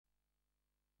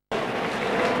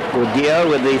Gordillo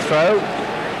with the throw.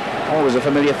 Always a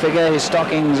familiar figure. His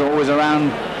stockings always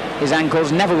around his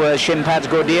ankles. Never wears shin pads,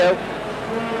 Gordillo.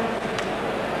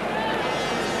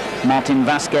 Martin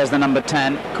Vasquez, the number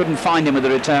 10. Couldn't find him with the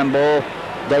return ball.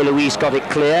 De Luis got it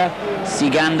clear.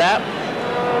 Siganda.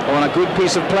 On a good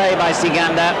piece of play by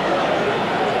Siganda.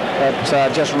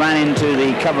 But just ran into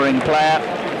the covering player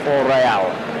for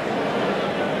Real.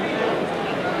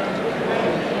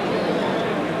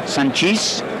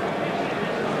 Sanchez.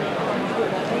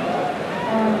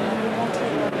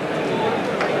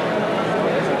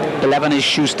 '11 is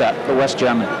Schuster, the West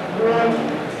German.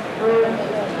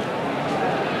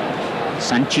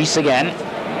 Sanchez again.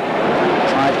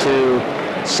 Tried to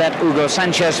set Hugo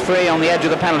Sanchez free on the edge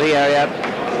of the penalty area,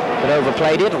 but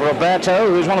overplayed it. Roberto,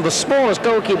 who's one of the smallest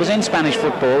goalkeepers in Spanish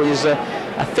football, his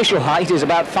official height is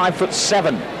about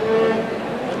 5'7".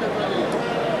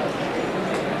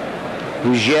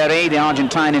 Ruggieri, the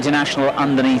Argentine international,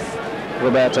 underneath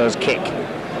Roberto's kick.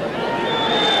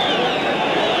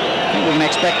 I think we can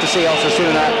expect to see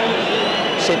Osasuna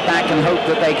sit back and hope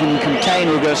that they can contain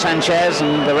Hugo Sanchez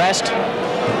and the rest.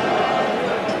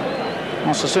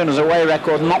 Osasuna's away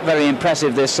record not very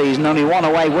impressive this season, only one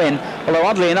away win, although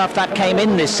oddly enough that came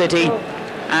in this city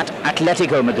at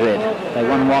Atletico Madrid. They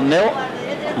won 1-0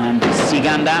 and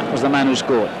Siganda was the man who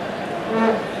scored.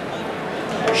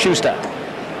 Schuster.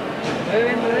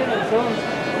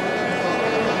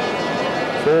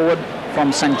 Forward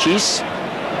from Sanchez.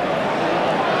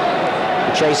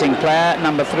 The chasing player,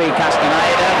 number 3,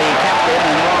 Castaneda, the captain,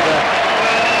 and rather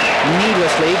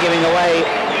needlessly giving away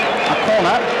a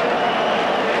corner.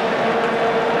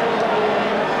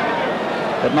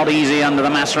 But not easy under the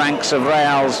mass ranks of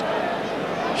Real's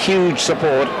huge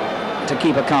support to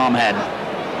keep a calm head.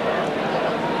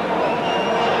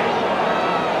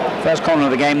 First corner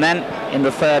of the game then, in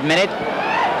the 3rd minute.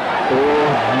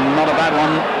 Oh, not a bad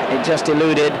one. It just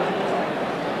eluded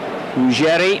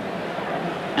Ruggieri,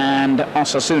 and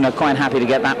Osasuna quite happy to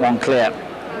get that one clear.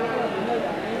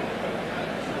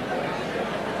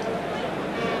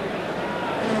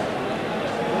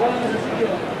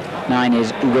 Nine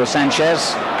is Hugo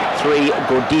Sanchez, 3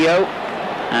 Gordillo,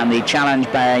 and the challenge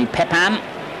by Pepan.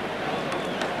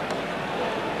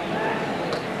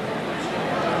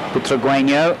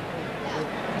 Butragueño.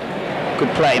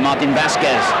 Good play, Martin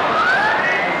Vasquez.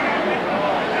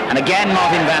 And again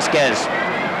Martin Vasquez.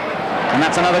 And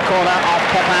that's another corner off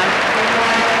Pepan.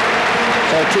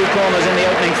 So 2 corners in the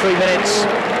opening 3 minutes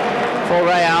for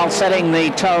Real, setting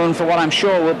the tone for what I'm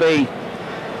sure will be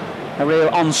a real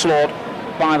onslaught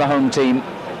by the home team.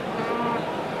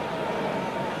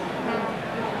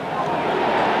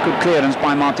 Good clearance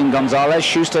by Martin Gonzalez.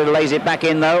 Schuster lays it back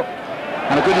in though.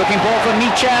 And a good looking ball from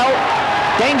Michel.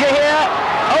 Danger here.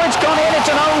 Oh, it's gone in. It's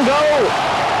an own goal.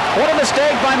 What a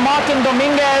mistake by Martin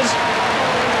Dominguez.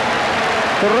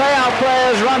 The Real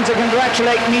players run to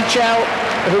congratulate Michel,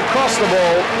 who crossed the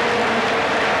ball.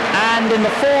 And in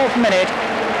the 4th minute,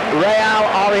 Real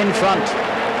are in front.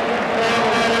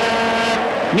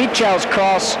 Michel's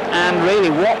cross, and really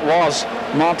what was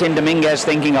Martin Dominguez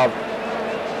thinking of?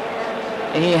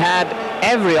 He had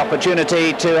every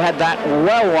opportunity to head that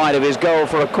well wide of his goal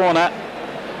for a corner,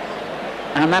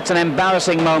 and that's an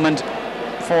embarrassing moment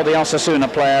for the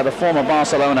Osasuna player. The former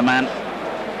Barcelona man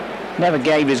never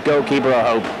gave his goalkeeper a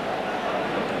hope.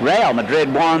 Real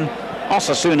Madrid 1,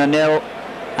 Osasuna 0,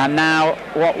 and now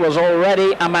what was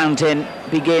already a mountain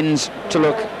begins to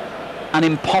look an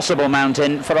impossible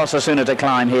mountain for Osasuna to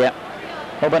climb here.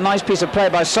 Oh, but nice piece of play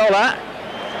by Sola.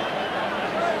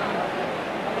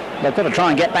 They've got to try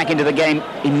and get back into the game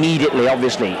immediately,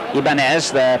 obviously.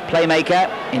 Ibanez, the playmaker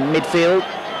in midfield.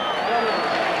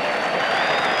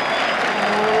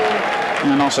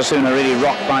 And Osasuna really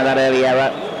rocked by that early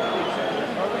error.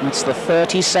 That's the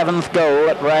 37th goal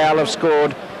that Real have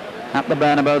scored at the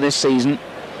Bernabeu this season.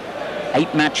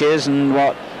 8 matches and,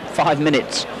 5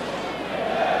 minutes.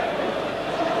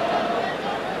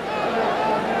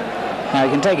 Now he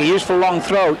can take a useful long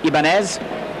throw, Ibanez.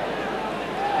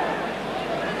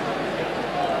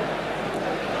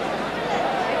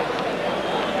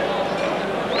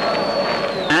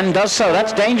 And does so.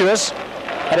 That's dangerous.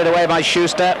 Headed away by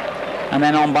Schuster, and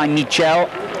then on by Michel.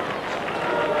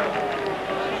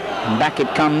 And back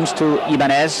it comes to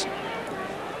Ibanez.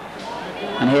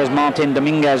 And here's Martin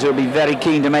Dominguez, who'll be very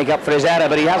keen to make up for his error,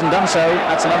 but he hasn't done so.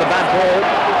 That's another bad ball.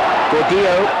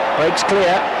 Gordillo breaks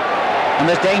clear. And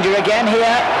there's danger again here.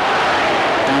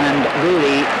 And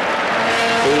really,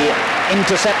 the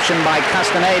interception by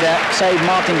Castaneda saved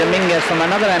Martin Dominguez from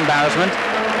another embarrassment,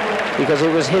 because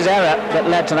it was his error that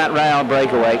led to that Real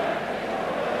breakaway.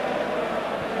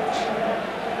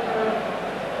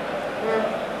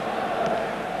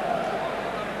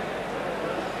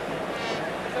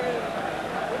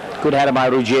 Good header by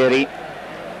Ruggieri.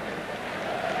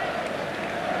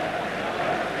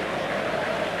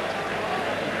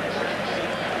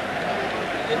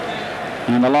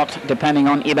 And a lot depending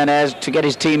on Ibanez to get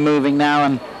his team moving now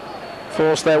and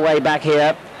force their way back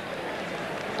here.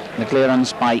 The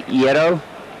clearance by Hierro.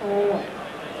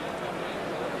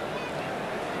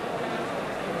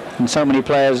 And so many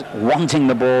players wanting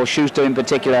the ball, Schuster in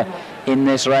particular, in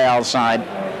this Real side.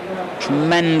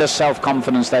 Tremendous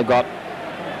self-confidence they've got.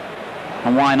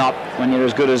 And why not when you're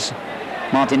as good as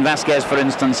Martin Vasquez, for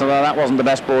instance, although that wasn't the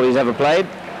best ball he's ever played.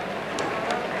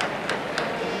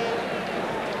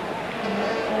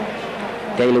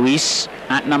 De Luis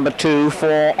at number 2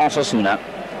 for Osasuna.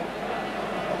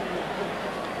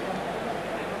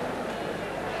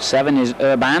 7 is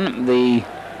Urban, the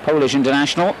Polish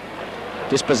international.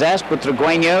 Dispossessed, but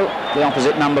Trigueño, the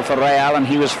opposite number for Real, and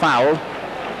he was fouled.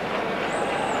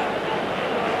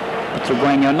 But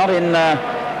Trigueño not in the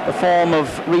form of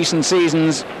recent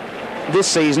seasons this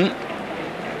season.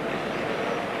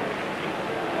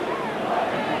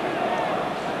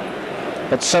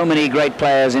 But so many great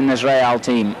players in this Real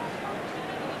team.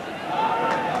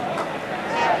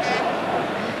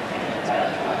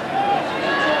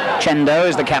 Chendo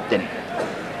is the captain.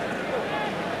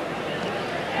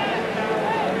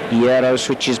 Hierro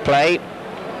switches play.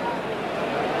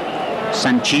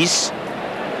 Sanchez.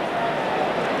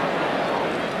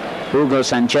 Hugo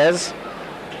Sanchez.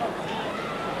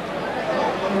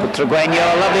 But Trigueño,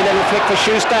 a lovely little flick for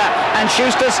Schuster, and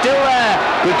Schuster's still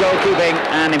there. Good goalkeeping,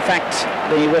 and in fact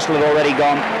the whistle had already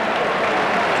gone.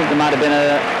 I think there might have been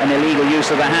an illegal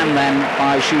use of the hand then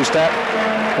by Schuster,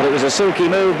 but it was a silky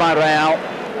move by Real.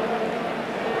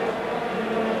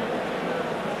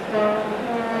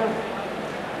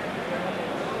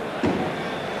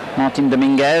 Martin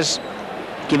Dominguez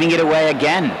giving it away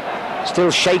again.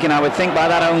 Still shaken, I would think, by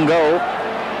that own goal.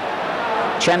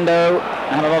 Chendo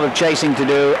had a lot of chasing to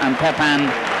do, and Pepin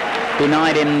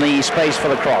denied him the space for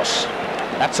the cross.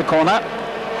 That's a corner,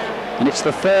 and it's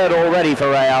the third already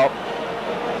for Real,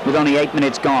 with only 8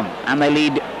 minutes gone, and they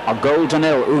lead a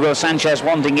 0-0. Hugo Sanchez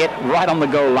wanting it right on the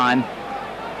goal line.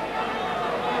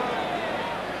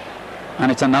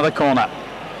 And it's another corner.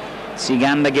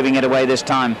 Siganda giving it away this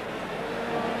time.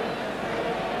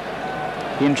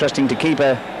 Be interesting to keep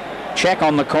a check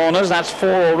on the corners. That's 4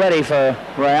 already for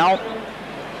Real.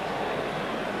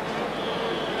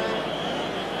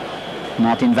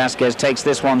 Martin Vasquez takes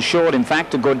this one short, in fact,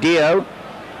 to Gordillo,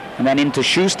 and then into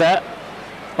Schuster.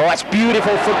 Oh, that's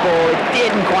beautiful football. It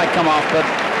didn't quite come off, but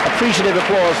appreciative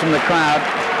applause from the crowd.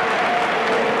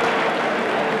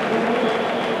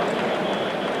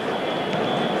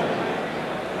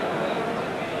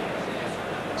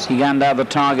 Siganda the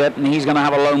target, and he's going to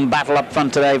have a lone battle up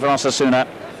front today for Osasuna.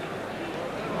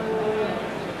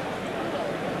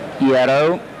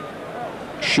 Hierro,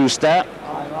 Schuster,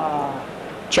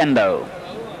 Chendo.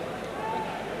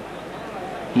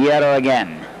 Hierro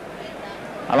again.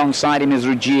 Alongside him is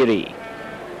Ruggieri.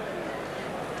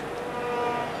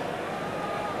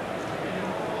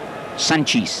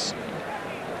 Sanchez.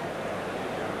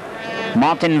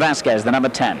 Martin Vasquez, the number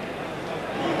 10.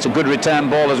 It's a good return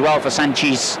ball as well for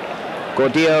Sanchez.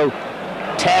 Gordillo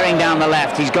tearing down the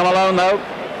left. He's gone alone though.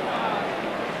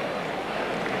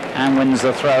 And wins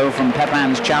the throw from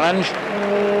Pepin's challenge.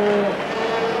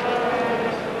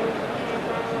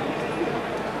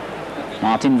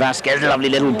 Martin Vasquez, lovely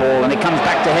little ball, and it comes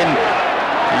back to him.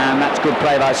 And that's good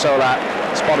play by Sola.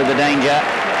 Spotted the danger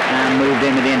and moved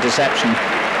in with the interception.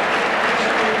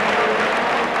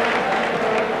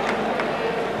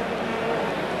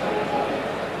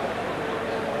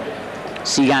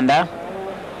 Siganda.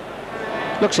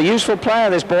 Looks a useful player,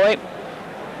 this boy.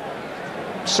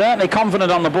 Certainly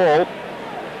confident on the ball.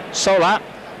 Sola.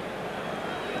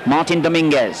 Martin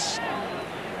Dominguez.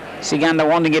 Siganda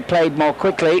wanting it played more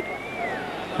quickly.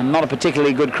 And not a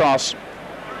particularly good cross.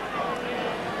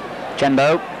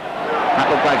 Chendo. That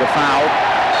looked like a foul.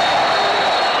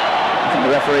 I think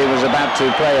the referee was about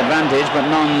to play advantage, but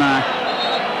none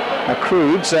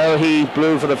accrued, so he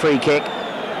blew for the free kick.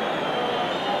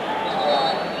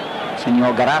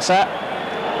 Senor Garasa.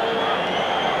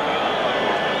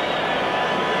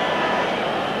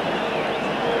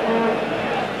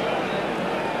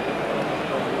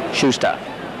 Schuster.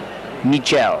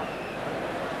 Michel.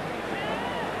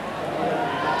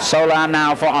 Sola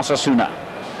now for Osasuna.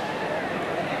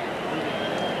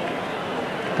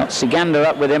 Got Siganda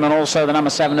up with him, and also the number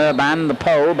 7 Urban, the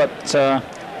pole, but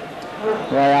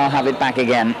Real have it back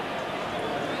again.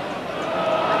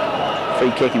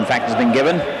 Free kick, in fact, has been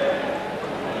given.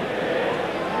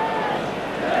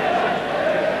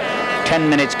 10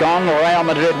 minutes gone. Real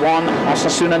Madrid 1,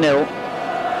 Osasuna 0.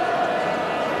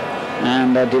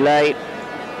 And a delay.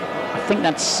 I think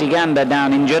that's Siganda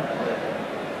down injured.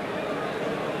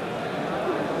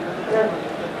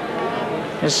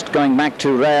 Just going back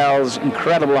to Real's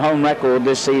incredible home record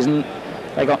this season.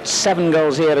 They got 7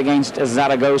 goals here against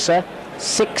Zaragoza,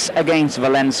 6 against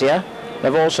Valencia.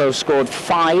 They've also scored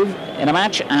 5 in a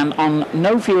match, and on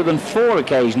no fewer than 4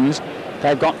 occasions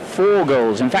they've got 4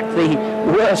 goals. In fact, the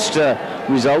worst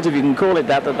result, if you can call it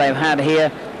that they've had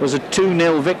here was a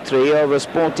 2-0 victory over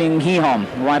Sporting Gijón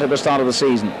right at the start of the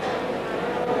season.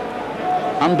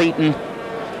 Unbeaten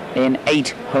in 8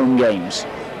 home games.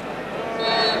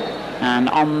 And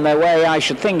on their way, I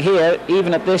should think here,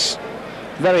 even at this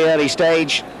very early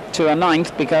stage, to a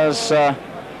 9th, because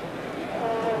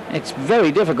it's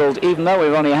very difficult, even though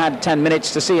we've only had 10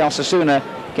 minutes, to see Osasuna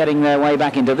getting their way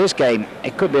back into this game.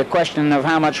 It could be a question of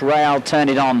how much Real turn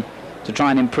it on to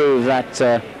try and improve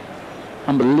that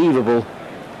unbelievable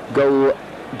goal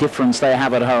difference they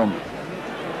have at home.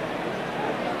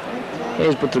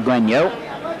 Here's Butragueño.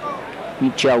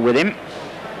 Michel with him.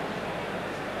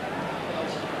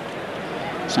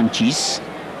 Sanchez.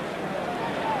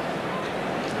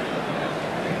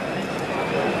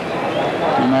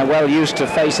 And they're well used to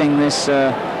facing this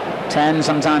 10,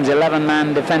 sometimes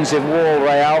 11-man defensive wall,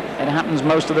 Real. It happens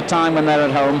most of the time when they're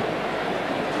at home.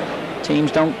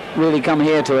 Teams don't really come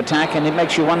here to attack, and it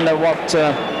makes you wonder what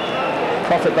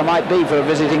profit there might be for a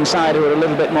visiting side who are a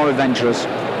little bit more adventurous.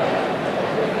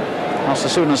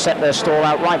 Osasuna set their stall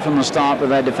out right from the start with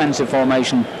their defensive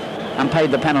formation and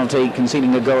paid the penalty,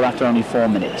 conceding a goal after only 4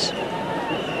 minutes.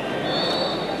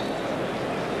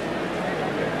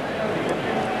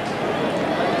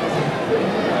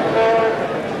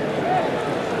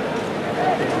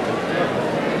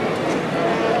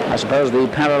 I suppose the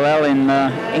parallel in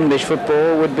English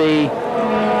football would be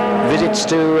visits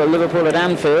to Liverpool at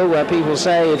Anfield, where people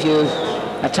say if you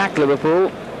attack Liverpool,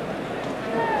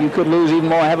 you could lose even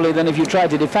more heavily than if you tried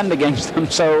to defend against them.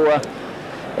 So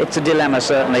it's a dilemma,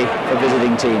 certainly, for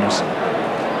visiting teams.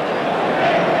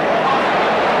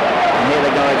 And here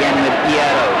they go again with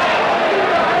Hierro.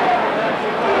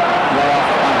 Way off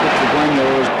by Butragueño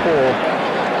is poor,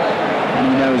 and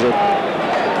he knows it.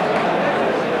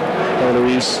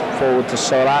 Luis forward to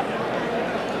Sola.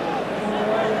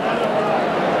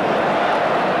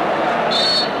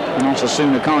 And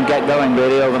Osasuna can't get going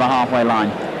really over the halfway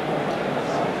line.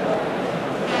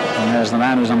 And there's the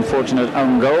man whose unfortunate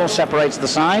own goal separates the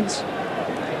sides.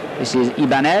 This is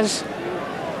Ibanez.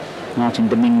 Martin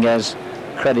Dominguez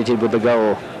credited with the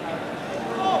goal.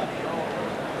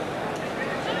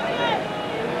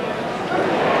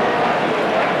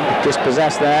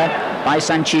 Dispossessed there by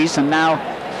Sanchez, and now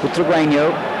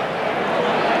Butragueño.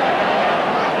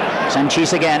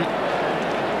 Sanchez again.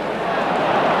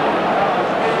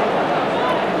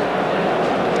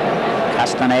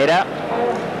 Castaneda.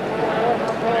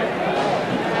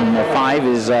 Number 5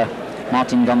 is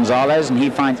Martin Gonzalez, and he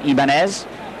finds Ibanez.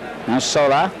 Now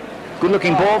Sola. Good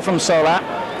looking ball from Sola.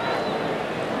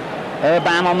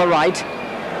 Urban on the right.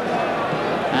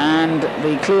 And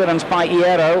the clearance by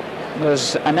Hierro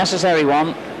was a necessary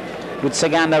one, with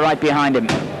Siganda right behind him.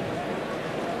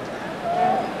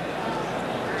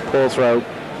 Poor throw.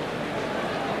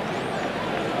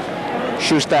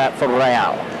 Schuster for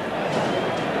Real.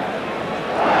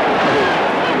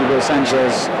 Hugo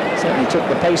Sanchez certainly took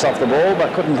the pace off the ball,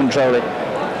 but couldn't control it.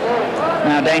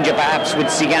 Now danger perhaps with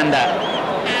Siganda.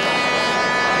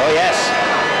 Oh yes.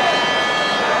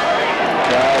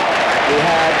 Well, he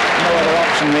had no other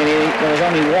option really. There was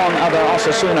only one other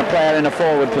Osasuna player in a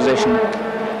forward position,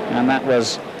 and that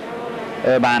was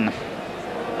Urban.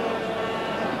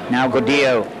 Now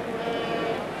Godillo.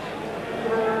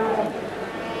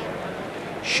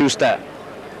 Schuster.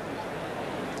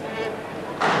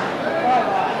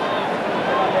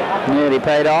 Nearly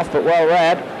paid off, but well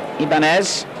read.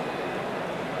 Ibanez.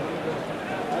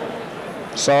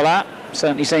 Sola,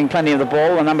 certainly seeing plenty of the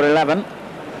ball, the number 11.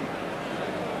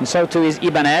 And so too is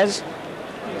Ibanez.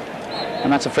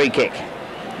 And that's a free kick.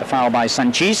 The foul by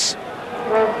Sanchez.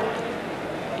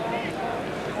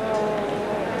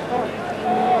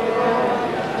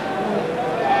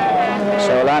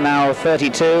 Sola now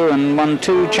 32 and won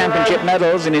 2 championship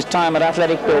medals in his time at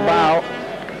Athletic Bilbao.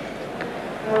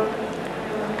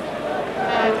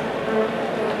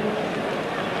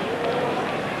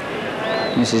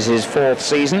 This is his 4th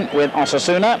season with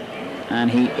Osasuna, and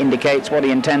he indicates what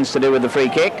he intends to do with the free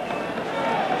kick.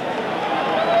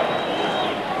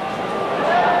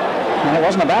 And it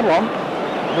wasn't a bad one.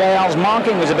 Real's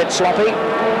marking was a bit sloppy.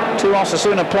 2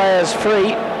 Osasuna players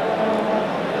free.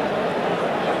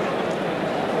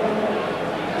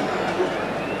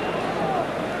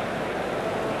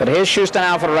 But here's Schuster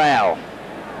now for Real.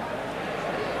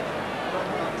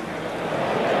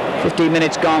 15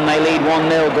 minutes gone, they lead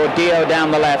 1-0. Gordillo down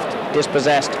the left,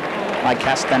 dispossessed by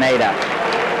Castaneda.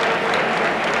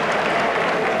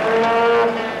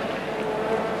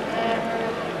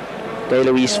 De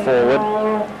Luis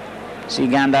forward.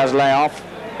 Siganda's layoff,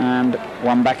 and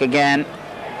one back again.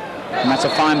 And that's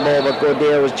a fine ball, but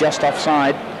Gordillo was just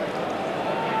offside.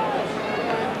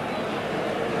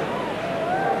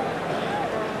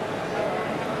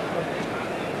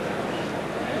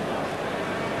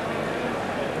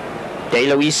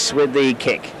 De Luis with the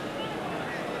kick.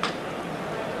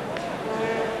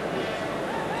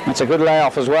 That's a good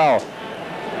layoff as well.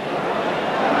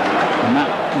 And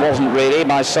that wasn't really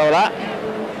by Sola.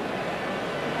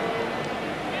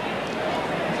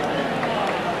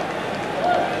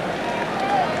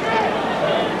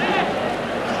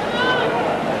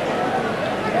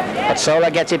 But Sola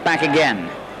gets it back again.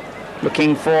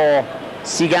 Looking for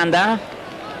Siganda.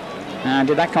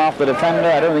 Did that come off the defender?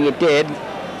 I don't think it did.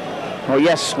 Oh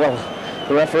yes, well,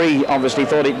 the referee obviously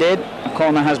thought it did. A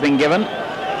corner has been given.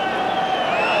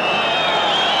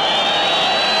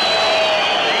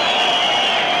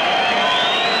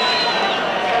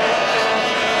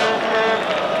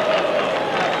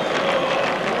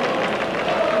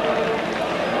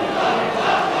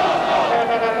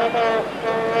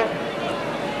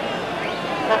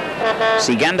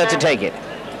 Siganda to take it.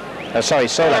 Oh, sorry,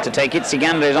 Sola to take it.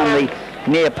 Siganda is on the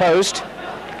near post.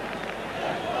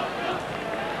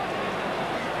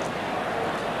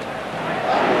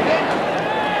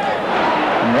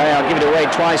 Real give it away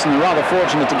twice, and they're rather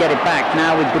fortunate to get it back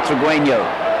now with Butragueño.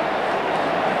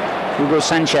 Hugo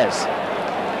Sanchez.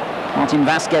 Martin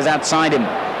Vasquez outside him.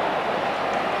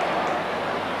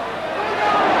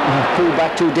 Pulled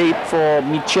back too deep for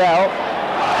Michel.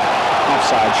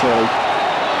 Offside, surely.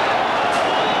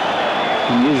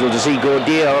 Unusual to see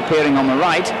Gordillo appearing on the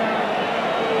right.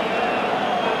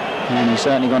 And he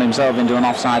certainly got himself into an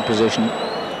offside position.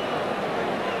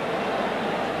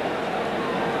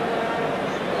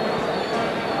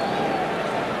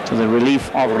 To the relief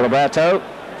of Roberto.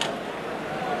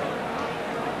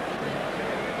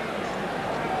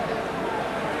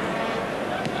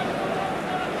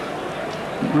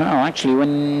 Well, actually,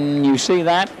 when you see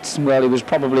that, well, he was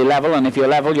probably level, and if you're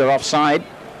level, you're offside.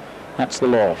 That's the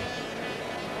law.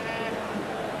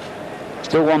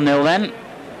 Still 1-0 then.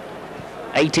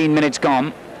 18 minutes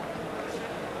gone.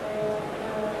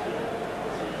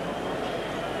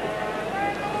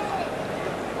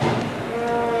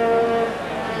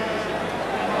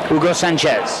 Hugo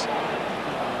Sanchez.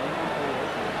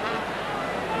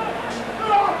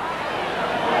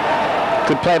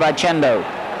 Good play by Chendo.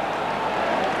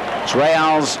 It's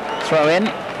Real's throw in.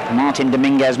 Martin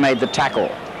Dominguez made the tackle.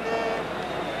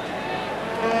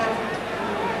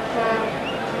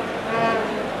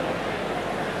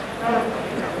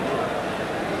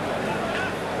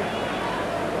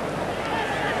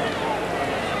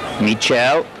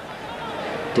 Michel.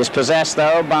 Dispossessed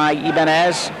though by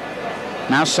Ibanez.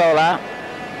 Now Sola.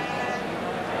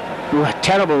 Ooh, a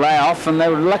terrible layoff, and they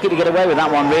were lucky to get away with that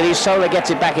one, really. Sola gets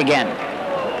it back again.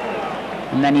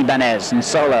 And then Ibanez, and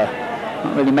Sola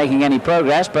not really making any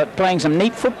progress, but playing some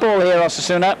neat football here,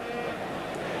 Osasuna.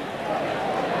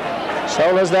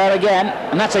 Sola's there again,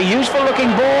 and that's a useful looking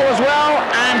ball as well,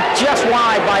 and just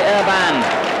wide by Urban.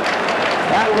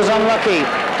 That was unlucky.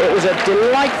 It was a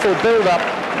delightful build-up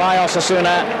by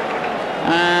Osasuna,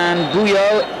 and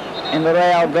Buyo in the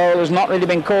Real goal has not really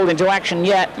been called into action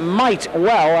yet. Might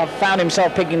well have found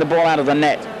himself picking the ball out of the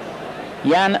net.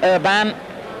 Jan Urban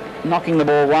knocking the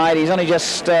ball wide. He's only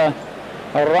just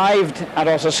arrived at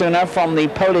Osasuna from the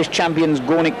Polish champions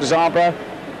Górnik Zabrze.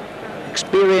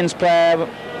 Experienced player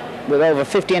with over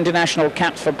 50 international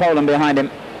caps for Poland behind him.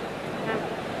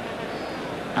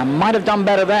 And might have done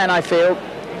better then, I feel.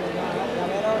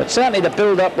 But certainly the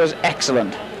build-up was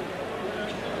excellent.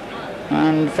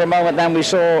 And for a moment then we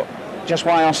saw just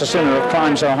why Osasuna have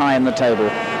climbed so high in the table.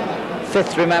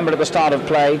 Fifth, remember, at the start of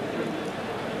play.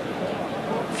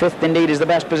 Fifth, indeed, is the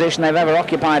best position they've ever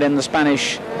occupied in the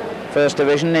Spanish First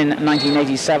Division in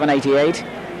 1987-88.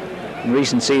 In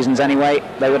recent seasons, anyway,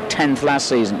 they were 10th last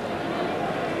season.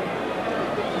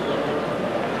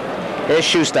 Here's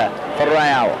Schuster for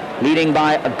Real, leading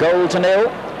by a goal to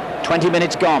nil. 20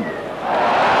 minutes gone.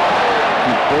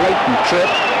 A blatant trip.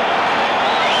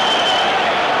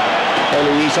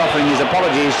 Luis offering his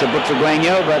apologies to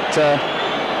Butragueño, but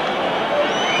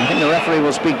I think the referee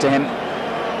will speak to him.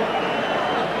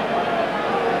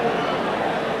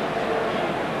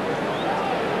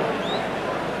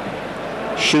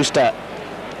 Schuster.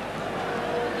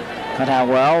 Cut out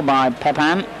well by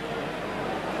Pepan.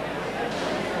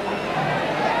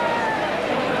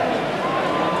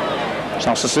 It's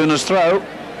Osasuna's throw.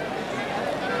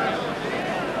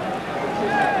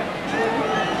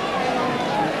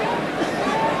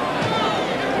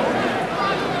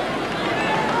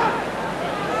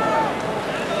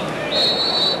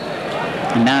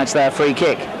 And now it's their free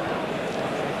kick.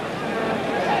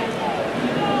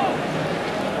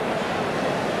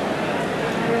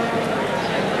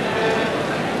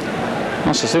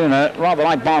 Osasuna, rather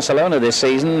like Barcelona this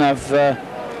season, have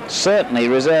certainly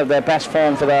reserved their best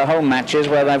form for their home matches,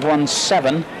 where they've won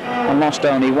 7 and lost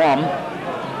only 1.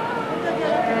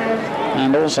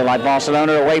 And also like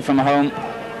Barcelona, away from home,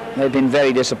 they've been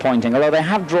very disappointing, although they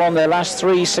have drawn their last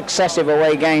 3 successive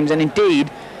away games, and indeed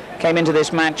came into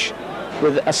this match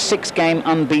with a 6-game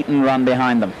unbeaten run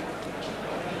behind them.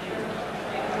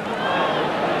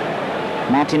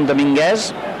 Martin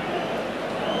Dominguez.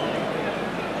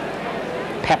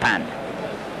 Pepan.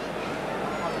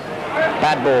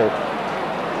 Bad ball.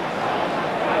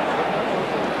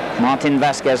 Martin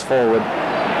Vasquez forward.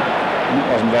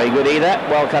 That wasn't very good either.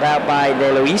 Well cut out by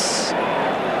De Luis.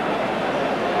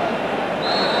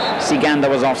 Siganda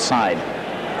was offside.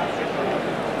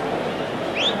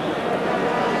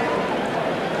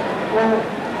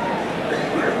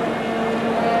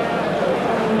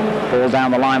 Ball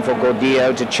down the line for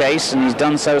Gordillo to chase, and he's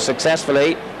done so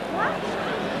successfully.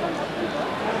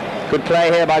 Good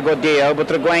play here by Gordillo, but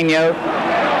Butragueño,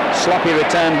 sloppy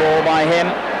return ball by him.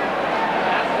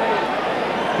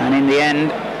 And in the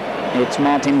end, it's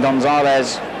Martin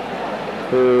Gonzalez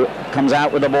who comes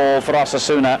out with the ball for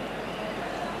Osasuna.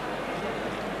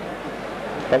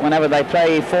 But whenever they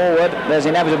play forward, there's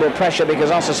inevitable pressure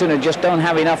because Osasuna just don't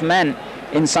have enough men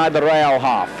inside the Real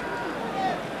half.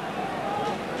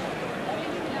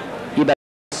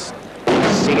 Ibanez,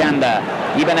 Siganda,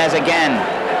 Ibanez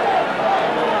again.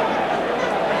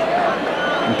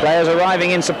 And players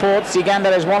arriving in support.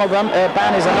 Siganda is one of them,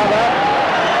 Urban is another.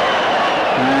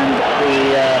 And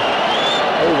the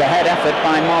overhead effort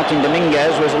by Martin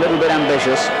Dominguez was a little bit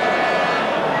ambitious.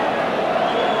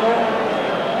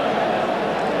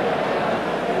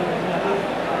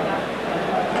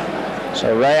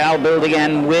 So Real build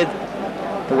again with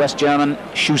the West German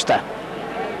Schuster.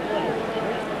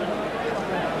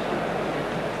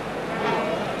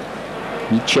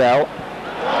 Michel,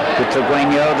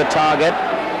 Butragueño the target.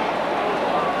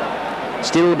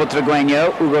 Still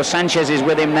Butragueño. Hugo Sanchez is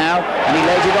with him now, and he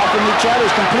lays it off to Michel,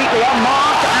 who's completely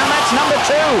unmarked, and that's number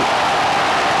 2.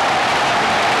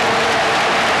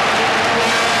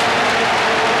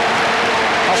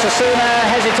 Osasuna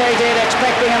hesitated,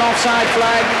 expecting an offside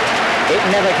flag. It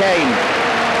never came.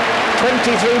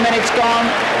 23 minutes gone.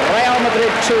 Real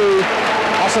Madrid 2,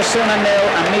 Osasuna 0,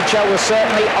 and Michel was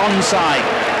certainly onside.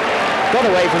 Got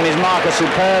away from his marker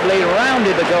superbly,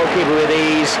 rounded the goalkeeper with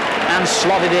ease, and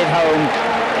slotted it home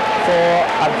for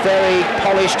a very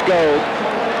polished goal.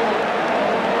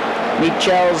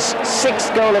 Michel's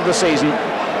 6th goal of the season,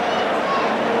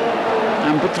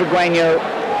 and Butragueño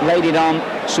laid it on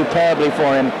superbly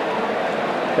for him.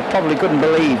 They probably couldn't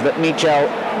believe that Michel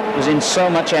was in so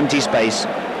much empty space.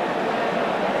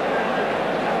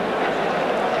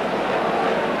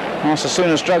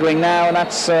 Osasuna struggling now, and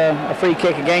that's a free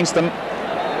kick against them.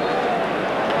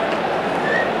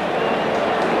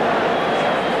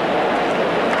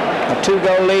 A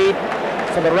 2-goal lead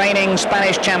for the reigning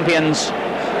Spanish champions.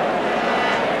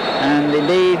 And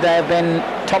indeed, they have been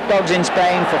top dogs in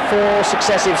Spain for 4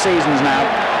 successive seasons now.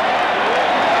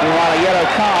 Meanwhile, a yellow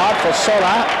card for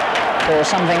Sola for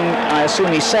something I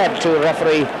assume he said to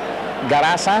referee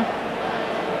Garasa.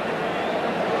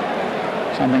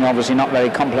 Something obviously not very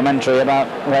complimentary about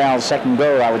Real's 2nd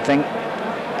goal, I would think.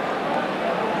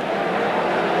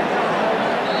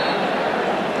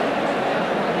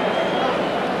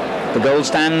 The goal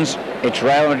stands, it's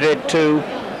Real Madrid 2,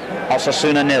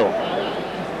 Osasuna 0.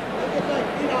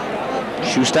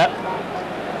 Schuster.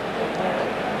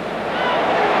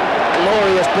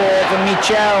 Glorious ball for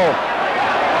Michel.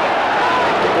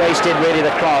 Wasted really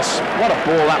the cross. What a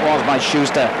ball that was by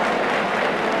Schuster.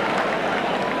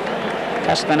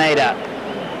 Castaneda,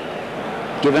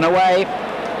 given away.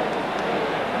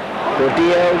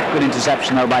 Gordillo, good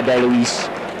interception though by De Luis.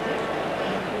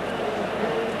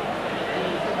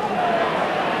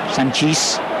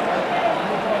 Sanchez.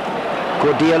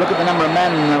 Gordillo, look at the number of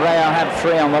men. Real had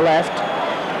 3 on the left,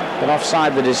 but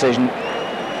offside the decision.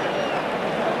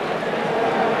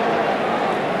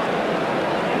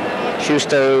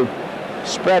 Schuster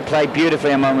spread play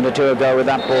beautifully a moment or two ago with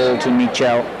that ball to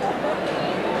Michel.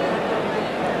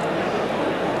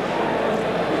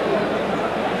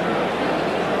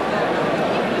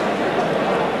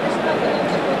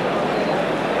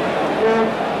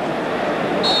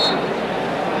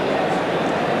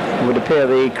 appear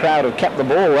the crowd have kept the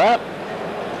ball there,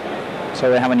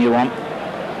 so they have a new one,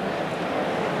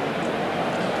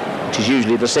 which is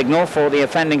usually the signal for the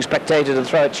offending spectator to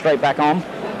throw it straight back on,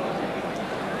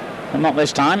 but not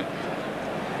this time.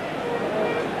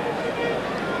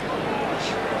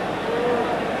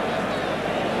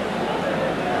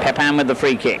 Pepin with the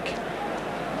free kick.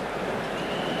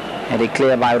 Headed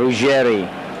clear by Ruggieri.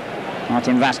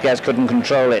 Martin Vasquez couldn't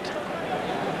control it.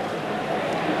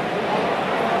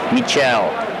 Michel.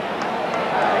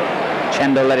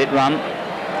 Chendo let it run.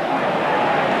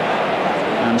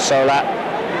 And Sola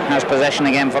has possession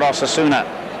again for Osasuna.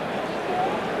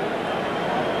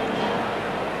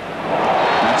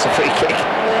 That's a free kick.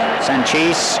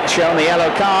 Sanchez shown the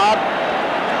yellow card.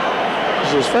 This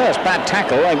is his first bad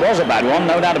tackle. It was a bad one,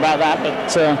 no doubt about that,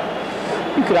 but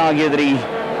you could argue that he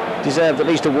deserved at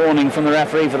least a warning from the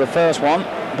referee for the first one,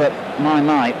 but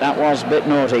my, that was a bit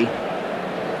naughty.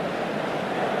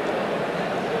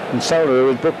 And Sola, who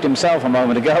was booked himself a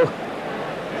moment ago,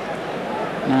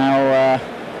 now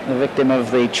the victim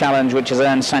of the challenge which has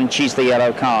earned Sanchez the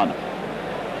yellow card.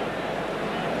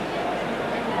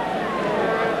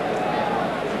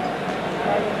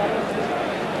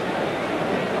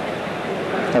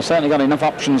 They've certainly got enough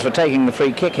options for taking the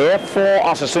free kick here. 4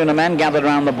 Osasuna men gathered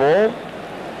around the ball.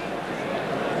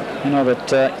 You know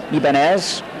that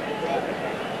Ibanez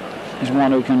is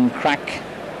one who can crack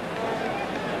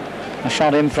a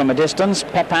shot in from a distance.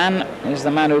 Pepin is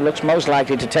the man who looks most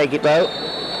likely to take it, though,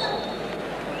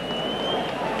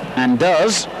 and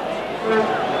does.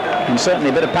 And certainly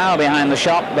a bit of power behind the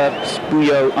shot, but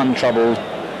Buyo untroubled.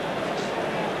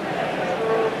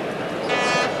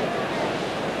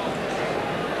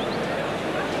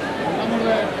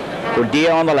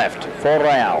 Gordillo on the left for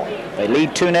Real. They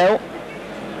lead 2-0.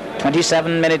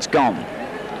 27 minutes gone.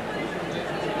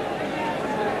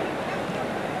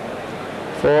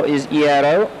 4 is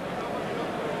Hierro.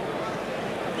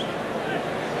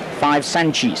 5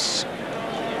 Sanchez.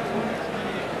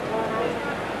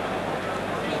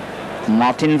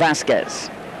 Martin Vasquez.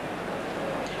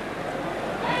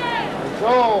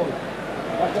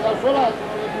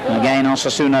 Again,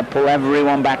 Osasuna pull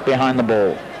everyone back behind the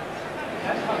ball.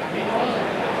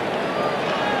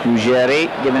 Ruggieri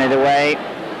giving it away.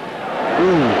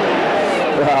 Ooh.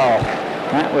 Well,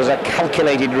 that was a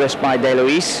calculated risk by De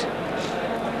Luis.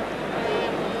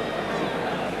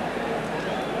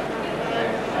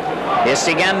 Here's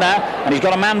Siganda, and he's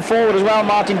got a man forward as well,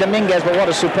 Martin Dominguez, but what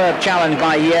a superb challenge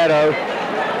by Hierro.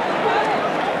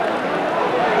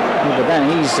 But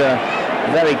then he's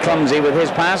very clumsy with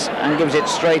his pass and gives it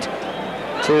straight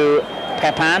to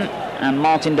Pepin, and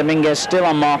Martin Dominguez still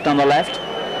unmarked on the left.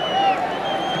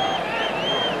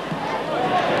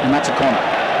 And that's a corner.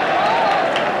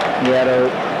 Hierro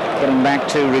getting back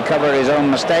to recover his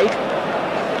own mistake.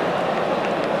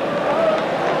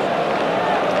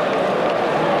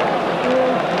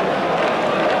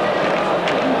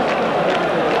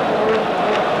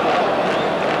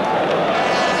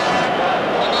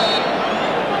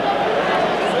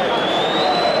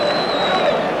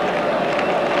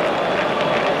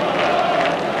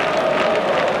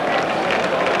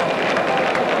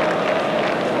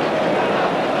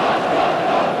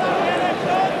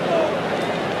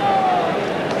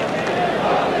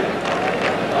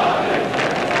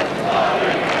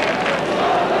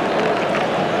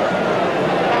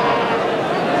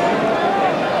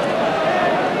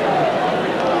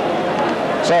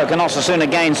 So can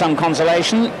Osasuna gain some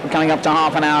consolation, coming up to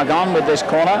half an hour gone with this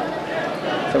corner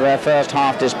for their first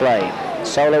half display.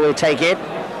 Sola will take it,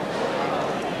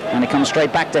 and it comes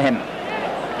straight back to him.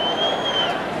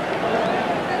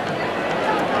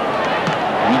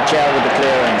 Michel with the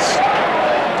clearance,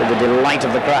 to the delight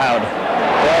of the crowd.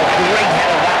 Well, great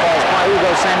header that was by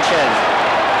Hugo Sanchez.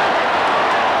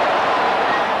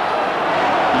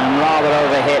 And rather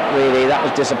overhit, really. That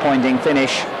was disappointing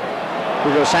finish.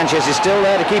 Hugo Sanchez is still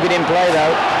there to keep it in play,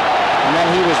 though. And then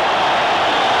he was,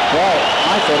 well,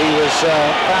 I thought he was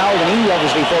fouled, and he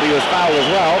obviously thought he was fouled as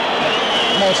well.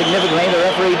 More significantly, the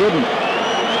referee didn't.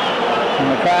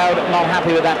 And the crowd not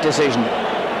happy with that decision.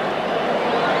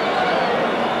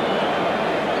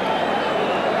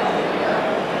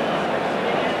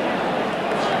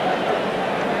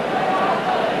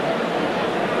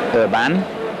 Urban,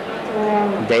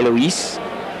 De Luis,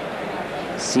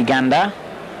 Siganda,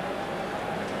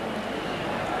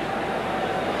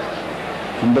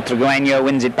 and Butragueño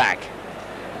wins it back.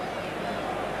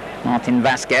 Martin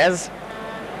Vasquez.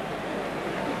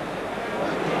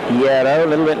 Hierro, a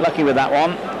little bit lucky with that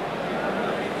one.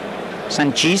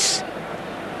 Sanchez.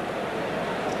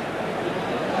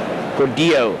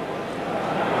 Gordillo.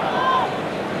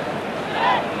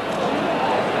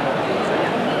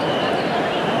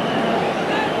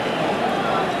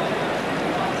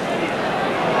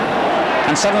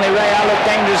 And suddenly Real look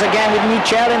dangerous again with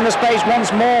Michel in the space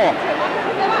once more.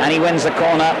 And he wins the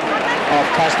corner of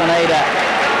Castaneda.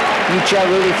 Michel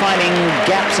really finding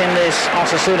gaps in this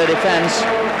Osasuna defence.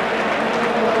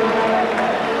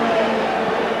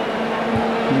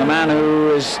 And the man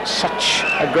who is such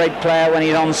a great player when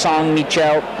he's on song,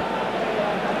 Michel,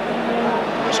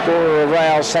 scorer of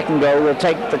Real's second goal, will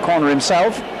take the corner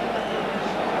himself.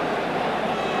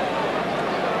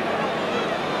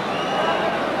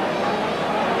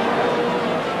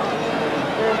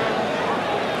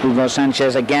 Hugo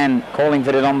Sanchez again calling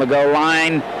for it on the goal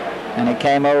line, and it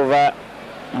came over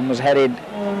and was headed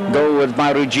goalwards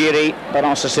by Ruggieri, but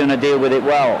Osasuna deal with it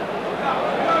well.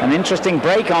 An interesting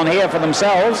break on here for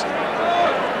themselves.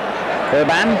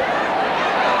 Urban,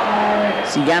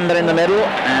 Sigander in the middle,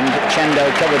 and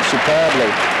Chendo covered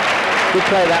superbly. Good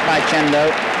play that by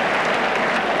Chendo.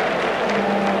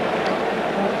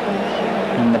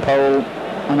 And the Pole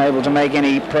unable to make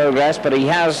any progress, but he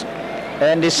has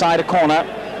earned his side a corner.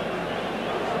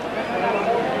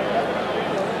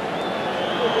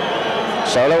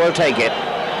 Solo will take it.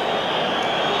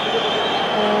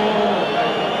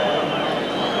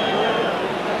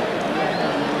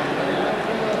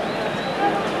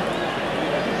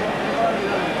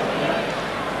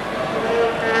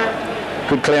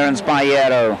 Good clearance by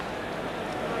Hierro.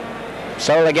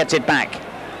 Sola gets it back.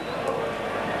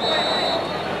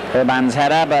 Urban's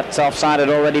header, but offside had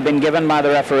already been given by the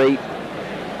referee.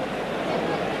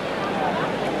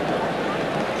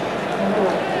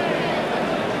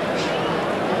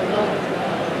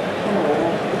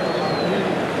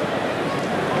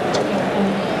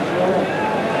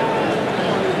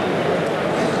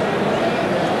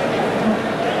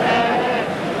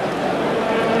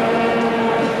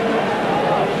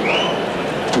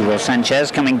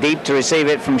 Sanchez coming deep to receive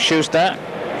it from Schuster.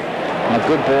 A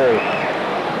good ball.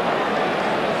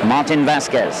 Martin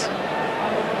Vasquez.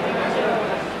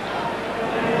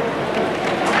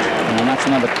 And that's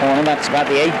another corner. That's about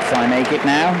the 8th I make it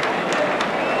now.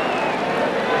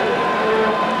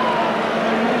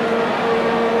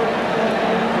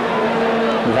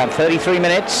 We've had 33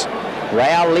 minutes.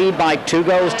 Real lead by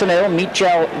 2-0.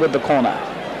 Michel with the corner.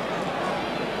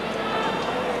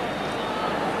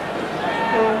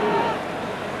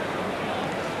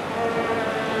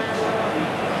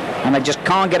 And they just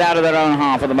can't get out of their own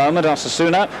half at the moment,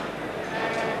 Osasuna.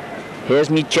 Here's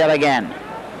Michel again.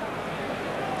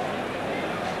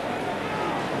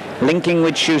 Linking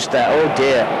with Schuster. Oh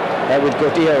dear. There with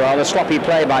Gordillo. Rather sloppy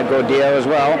play by Gordillo as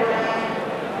well.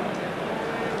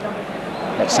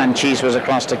 But Sanchez was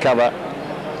across to cover.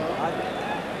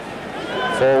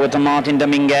 Forward to Martin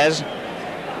Dominguez.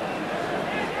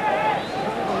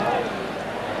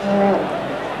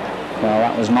 Well,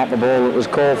 that was not the ball that was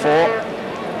called for.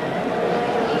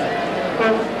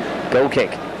 Goal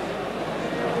kick.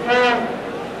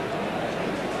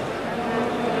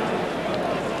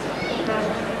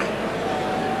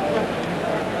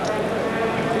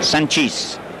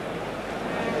 Sanchez.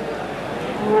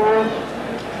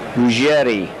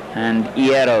 Ruggieri and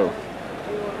Hierro.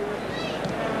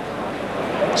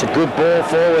 It's a good ball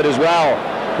forward as well.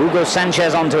 Hugo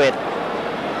Sanchez onto it.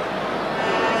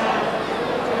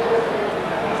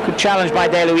 Good challenge by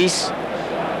De Luis.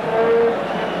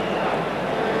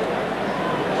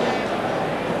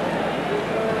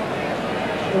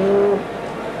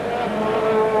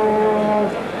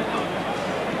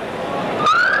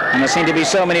 And there seem to be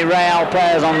so many Real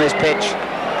players on this pitch.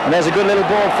 And there's a good little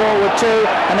ball forward too.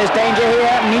 And there's danger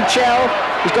here. Michel.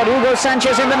 He's got Hugo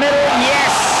Sanchez in the middle.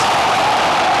 Yes!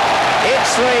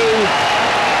 It's 3.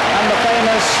 And the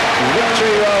famous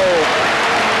victory roll.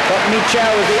 But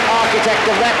Michel was the architect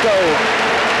of that goal.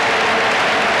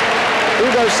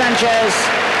 Hugo Sanchez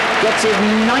gets his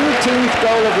 19th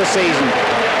goal of the season.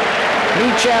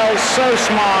 Michel so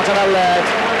smart and alert.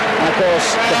 And of course,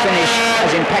 the finish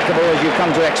as impeccable as you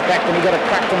come to expect. And he got a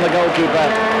crack from the goalkeeper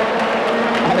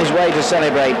on his way to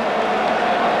celebrate.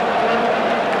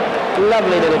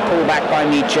 Lovely little pullback by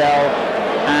Michel,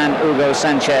 and Hugo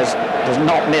Sanchez does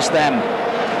not miss them.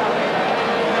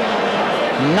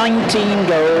 19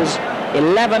 goals,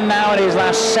 11 now in his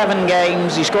last 7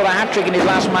 games. He scored a hat-trick in his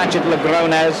last match at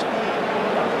Logroñés.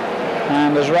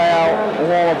 And as Real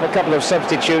warm up a couple of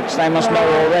substitutes, they must know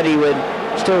already, with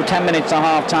still 10 minutes to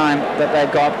half-time, that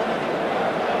they've got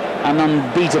an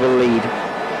unbeatable lead.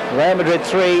 Real Madrid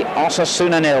 3,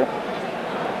 Osasuna 0.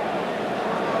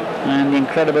 And the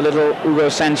incredible little Hugo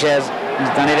Sanchez has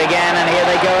done it again, and here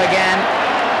they go again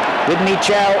with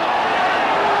Michel.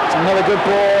 It's another good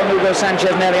ball, and Hugo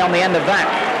Sanchez nearly on the end of that.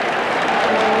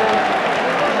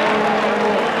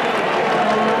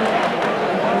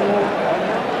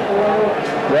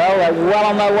 well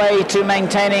on their way to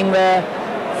maintaining their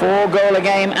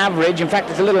 4-goal-a-game average. In fact,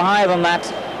 it's a little higher than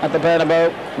that at the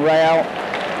Bernabeu. Real,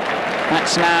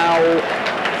 that's now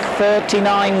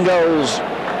 39 goals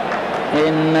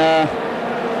in,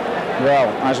 well,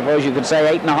 I suppose you could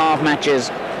say 8.5 matches.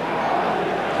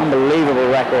 Unbelievable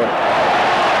record.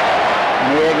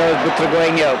 And here goes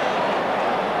Butragueño.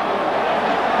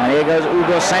 And here goes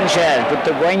Hugo Sanchez.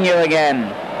 Butragueño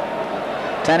again.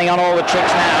 Turning on all the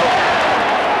tricks now.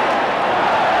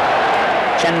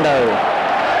 Chendo.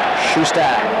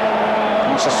 Schuster.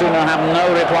 Osasuna have no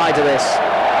reply to this.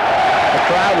 The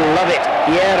crowd love it.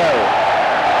 Hierro.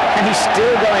 And he's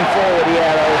still going forward,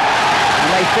 Hierro. And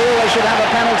they feel they should have a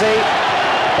penalty,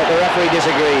 but the referee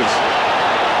disagrees.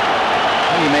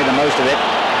 He made the most of it.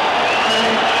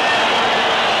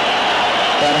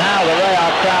 But how the Real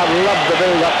crowd loved the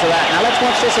build up to that. Now let's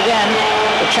watch this again.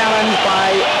 The challenge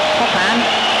by Popan.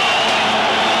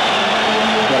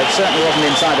 Well, it certainly wasn't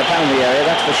inside the penalty area,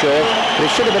 that's for sure. But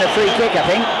it should have been a free kick, I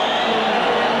think.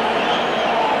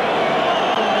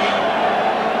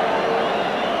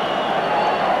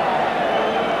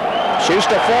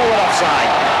 Schuster forward, offside.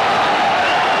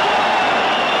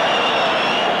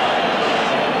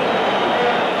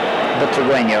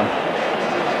 Butragueño.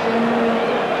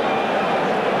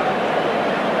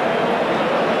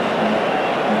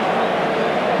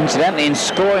 Incidentally, in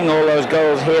scoring all those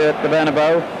goals here at the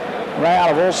Bernabeu, Real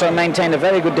have also maintained a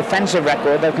very good defensive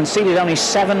record. They've conceded only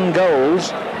 7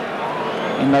 goals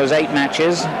in those 8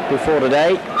 matches before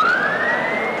today.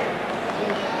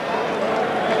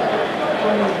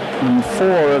 And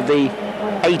 4 of the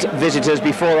 8 visitors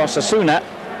before Osasuna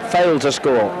failed to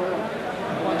score.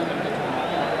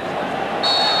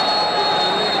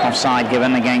 Offside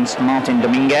given against Martin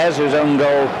Dominguez, whose own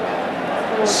goal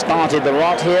started the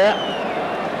rot here.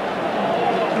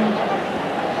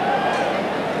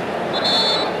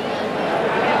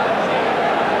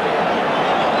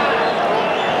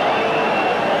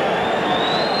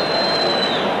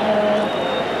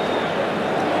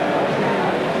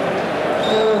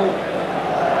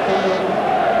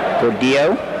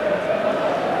 Dio.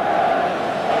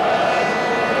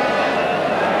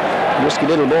 Risky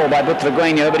little ball by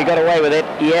Butragueño, but he got away with it.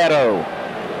 Hierro.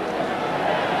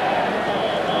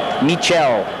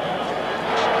 Michel.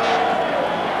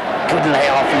 Good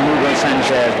layoff from Hugo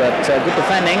Sanchez, but good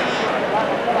defending.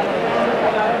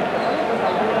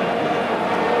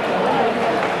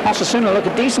 Osasuna look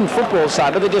a decent football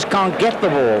side, but they just can't get the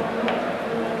ball.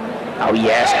 Oh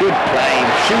yes, good play.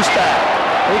 Schuster.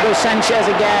 Hugo Sanchez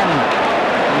again.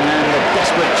 And a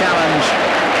desperate challenge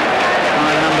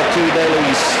by number 2, De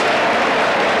Luis.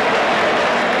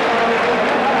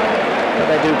 But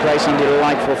they do play some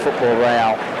delightful football,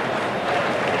 Real.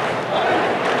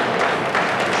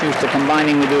 Schuster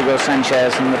combining with Hugo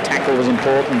Sanchez, and the tackle was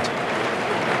important.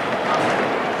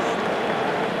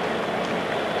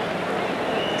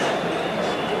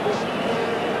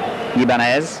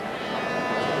 Ibanez.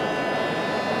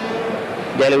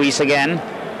 De Luis again.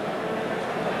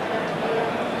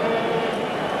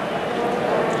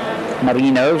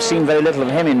 Marino, seen very little of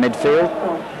him in midfield.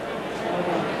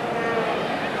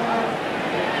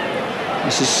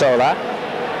 This is Sola.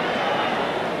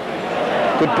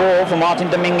 Good ball for Martin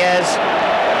Dominguez.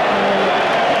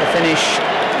 The finish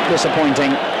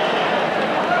disappointing.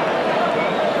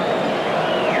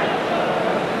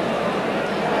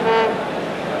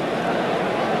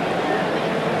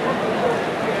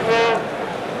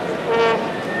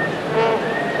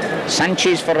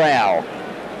 Sanchez for Real.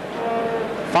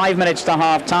 5 minutes to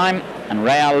half time, and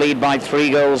Real lead by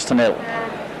 3-0.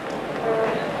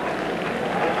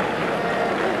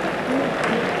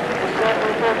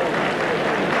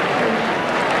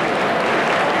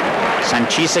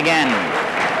 Sanchez again.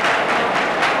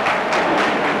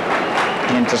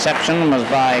 The interception was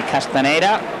by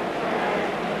Castaneda.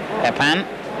 Pepan.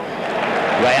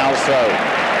 Real's throw.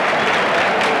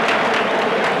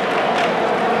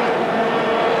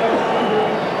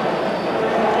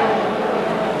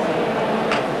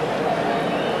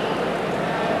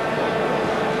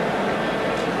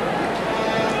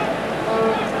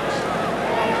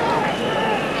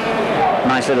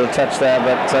 Nice little touch there,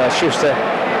 but Schuster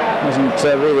wasn't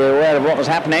really aware of what was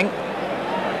happening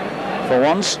for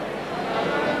once.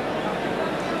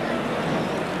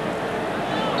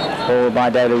 Followed by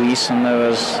De Luis, and there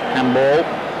was handball.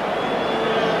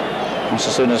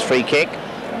 Osasuna's free kick.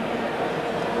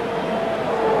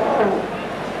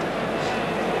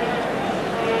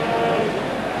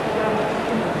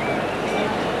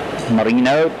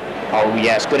 Marino. Oh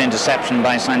yes, good interception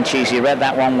by Sanchez. He read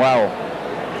that one well.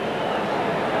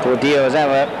 Gordillo as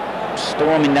ever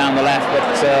storming down the left,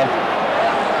 but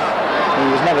He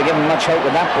was never given much hope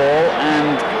with that ball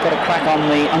and got a crack on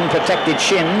the unprotected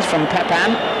shins from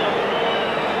Pepan.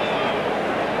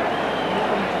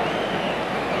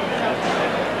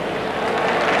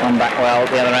 Come back well at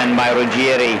the other end by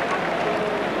Ruggieri.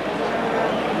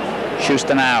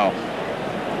 Schuster now.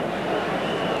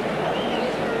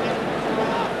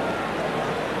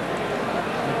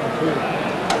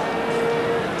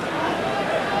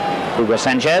 Hugo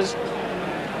Sanchez.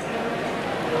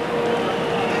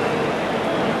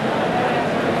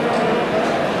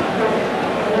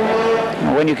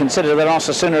 When you consider that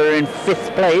Osasuna are in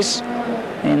 5th place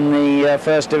in the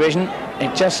first division,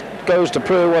 it just goes to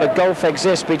prove what a gulf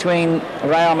exists between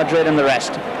Real Madrid and the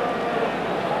rest.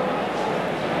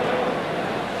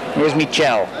 Here's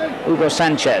Michel, Hugo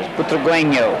Sanchez,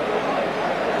 Butragueño,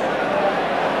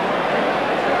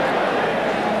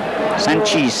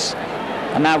 Sanchis,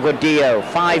 and now Gordillo.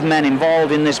 5 men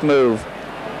involved in this move.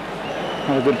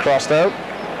 Not a good cross though.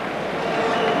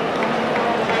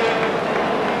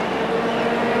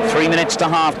 3 minutes to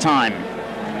half-time.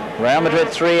 Real Madrid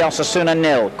 3, Osasuna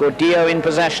 0. Gordillo in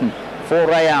possession for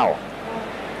Real.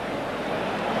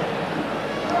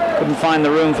 Couldn't find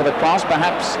the room for the cross,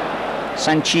 perhaps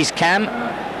Sanchis can.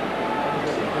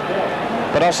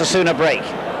 But Osasuna break.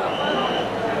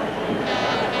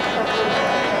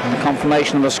 And the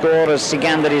confirmation of the score as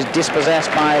Sigander is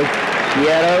dispossessed by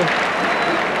Hierro.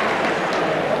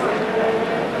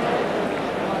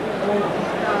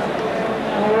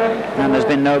 And there's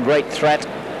been no great threat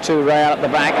to Real at the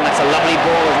back, and that's a lovely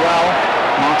ball as well.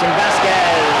 Martin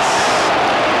Vasquez.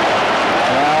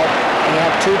 Well, he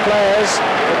had 2 players,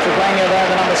 Butragueño there,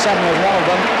 the number 7 was one of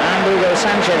them, and Hugo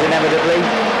Sanchez inevitably.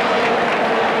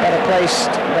 Better placed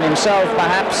than himself,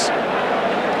 perhaps.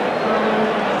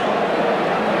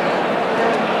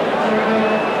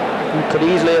 It could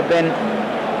easily have been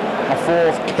a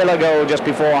 4th killer goal just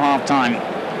before half-time.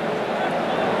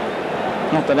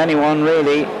 Not that anyone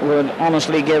really would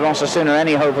honestly give Osasuna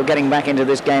any hope of getting back into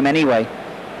this game anyway.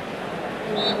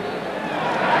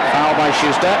 Foul by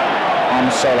Schuster on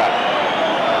Sola.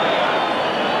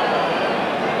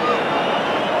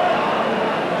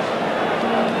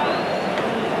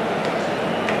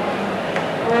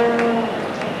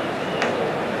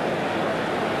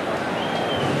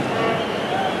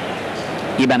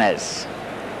 Ibanez.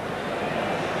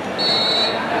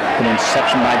 An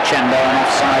interception by Chendo, and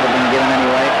offside had been given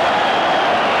anyway.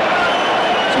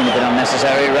 Seemed a bit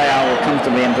unnecessary. Real were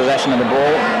comfortably in possession of the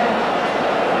ball.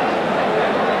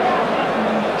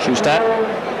 Schuster.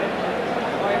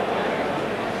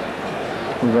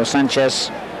 Hugo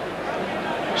Sanchez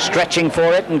stretching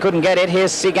for it and couldn't get it.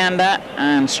 Here's Sigander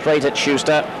and straight at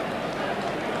Schuster.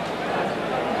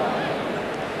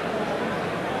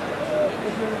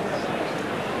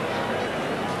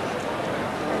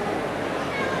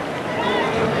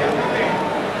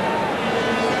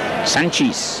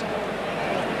 Sanchis.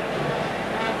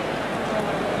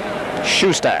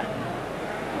 Schuster.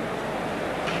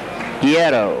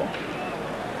 Hierro.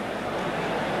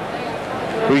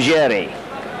 Ruggieri.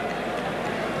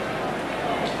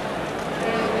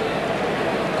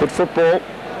 Good football.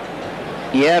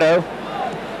 Hierro.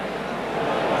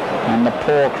 And the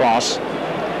poor cross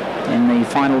in the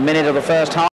final minute of the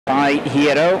first half by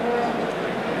Hierro.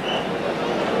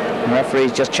 The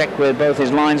referee's just checked with both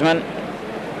his linesmen.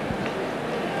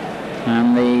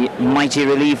 And the mighty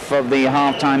relief of the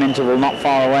half-time interval not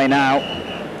far away now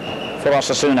for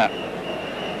Osasuna.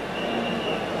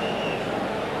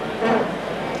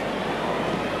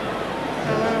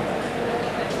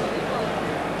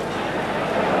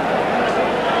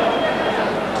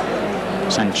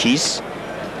 Sanchis.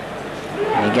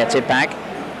 He gets it back.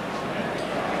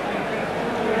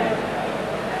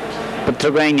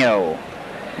 Butragueño.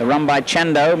 The run by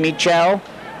Chendo. Michel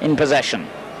in possession.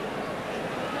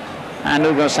 And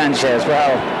Hugo Sanchez,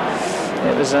 well,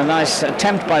 it was a nice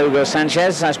attempt by Hugo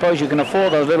Sanchez. I suppose you can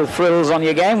afford those little frills on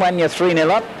your game when you're 3-0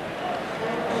 up.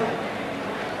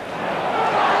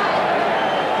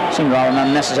 Seemed rather an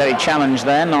unnecessary challenge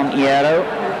then on Hierro.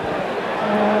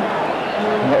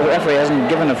 Well, the referee hasn't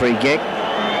given a free kick.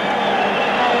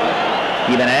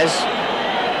 Ibanez.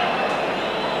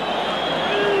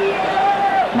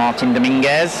 Martin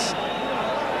Dominguez.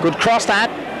 Good cross that.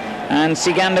 And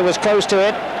Sigander was close to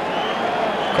it.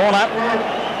 Corner.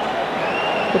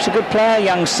 Looks a good player,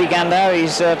 young Sigander.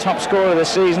 He's top scorer of the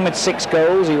season with 6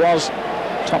 goals. He was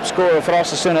top scorer for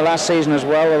Osasuna last season as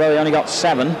well, although he only got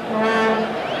 7.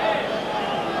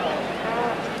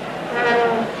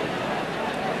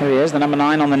 Here he is, the number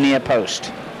 9 on the near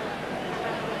post.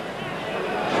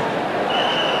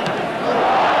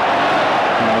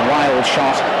 And a wild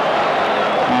shot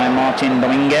by Martin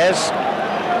Dominguez.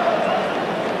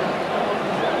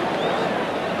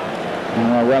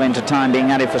 We're well into time being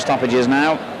added for stoppages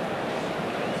now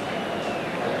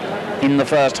in the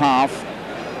first half.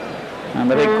 And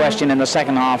the big question in the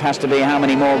second half has to be how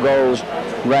many more goals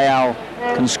Real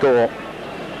can score.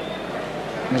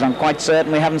 Because I'm quite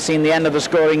certain we haven't seen the end of the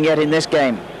scoring yet in this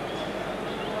game.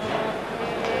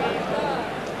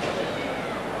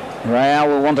 Real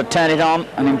will want to turn it on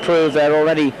and improve their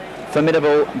already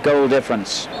formidable goal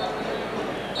difference.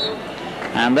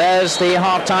 And there's the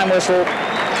half-time whistle.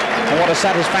 And what a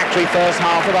satisfactory first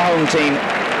half for the home team.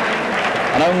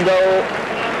 An own goal,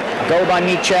 a goal by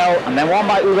Michel, and then one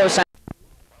by Hugo Sanchez.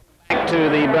 Back to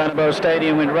the Bernabeu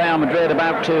Stadium with Real Madrid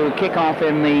about to kick off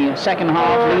in the second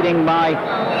half, leading by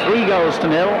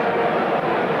 3-0.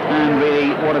 And really,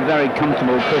 what a very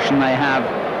comfortable cushion they have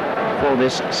for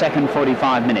this second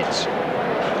 45 minutes.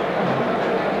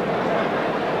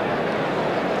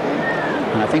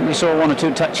 I think we saw one or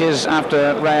two touches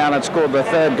after Real had scored their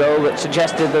third goal that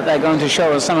suggested that they're going to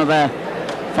show us some of their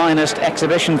finest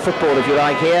exhibition football, if you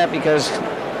like, here, because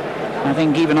I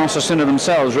think even Osasuna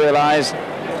themselves realise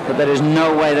that there is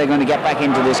no way they're going to get back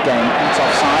into this game. That's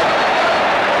offside.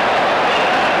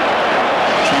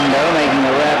 Tendo making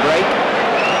a rare break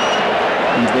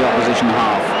into the opposition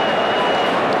half.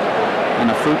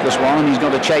 And a fruitless one, and he's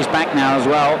got to chase back now as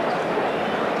well.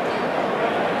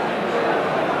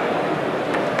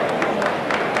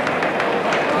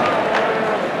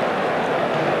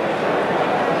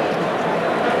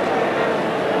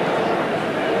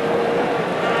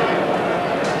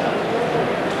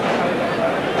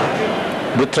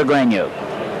 Butragueño.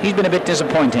 He's been a bit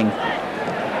disappointing.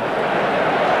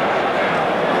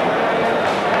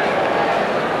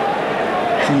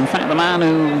 In fact, the man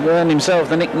who earned himself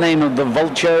the nickname of the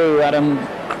Vulture, who had an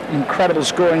incredible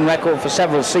scoring record for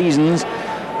several seasons,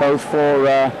 both for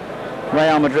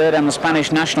Real Madrid and the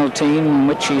Spanish national team, in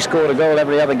which he scored a goal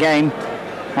every other game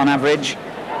on average,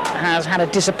 has had a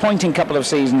disappointing couple of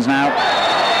seasons now.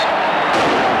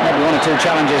 Maybe one or two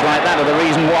challenges like that are the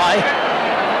reason why.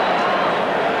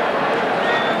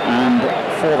 And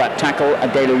for that tackle,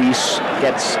 De Luis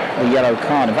gets a yellow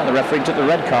card. In fact, the referee took the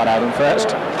red card out at first.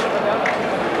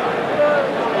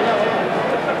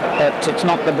 But it's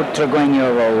not the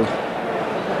Butragueño role.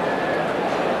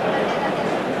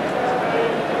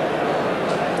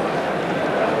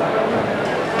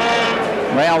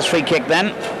 Real's free kick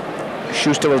then.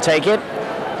 Schuster will take it.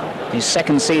 His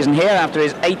second season here after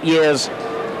his 8 years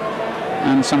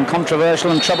and some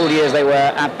controversial and troubled years they were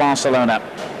at Barcelona.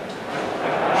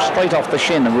 Straight off the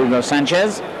shin of Hugo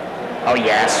Sanchez. Oh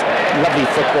yes, lovely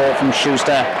football from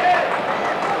Schuster.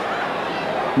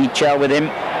 Michel with him.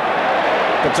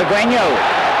 Butragueño.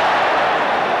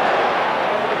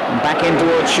 Back in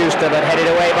towards Schuster, but headed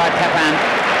away by Pepin.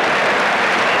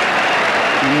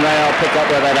 And Real pick up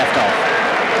where they left off.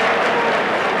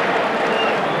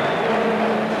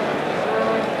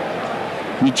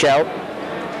 Michel.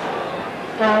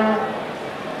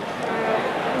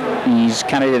 He's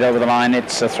carried it over the line,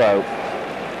 it's a throw.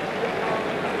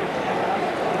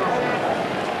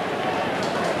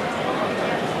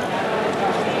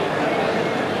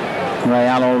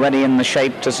 Real already in the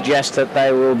shape to suggest that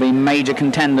they will be major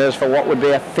contenders for what would be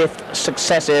a 5th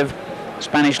successive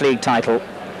Spanish League title.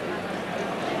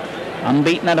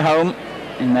 Unbeaten at home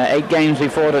in their 8 games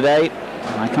before today.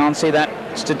 I can't see that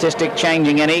statistic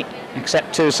changing any,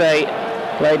 except to say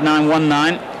played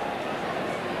 9-1-9.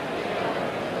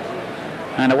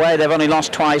 And away they've only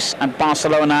lost twice at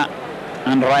Barcelona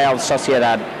and Real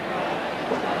Sociedad.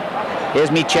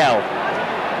 Here's Michel.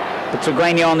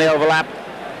 Butragueño on the overlap.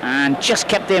 And just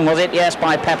kept in, was it? Yes,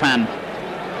 by Pepin.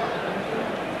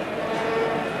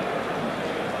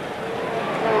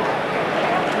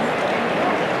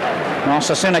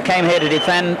 Osasuna came here to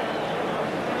defend.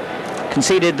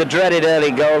 Conceded the dreaded early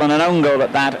goal and an own goal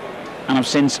at that. And have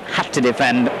since had to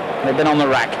defend. They've been on the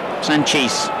rack.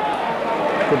 Sanchez.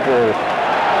 Good ball.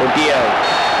 Odio.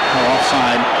 Oh,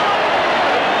 offside.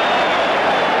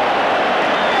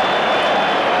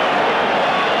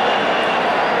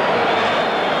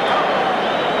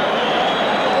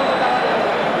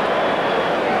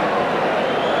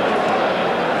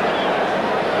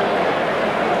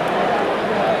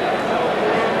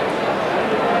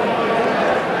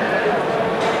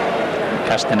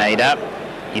 Castaneda.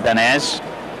 Ibanez.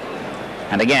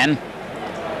 And again.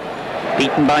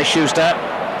 Beaten by Schuster,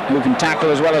 who can tackle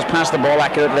as well as pass the ball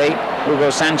accurately. Hugo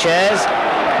Sanchez.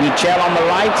 Michel on the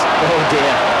right. Oh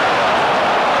dear.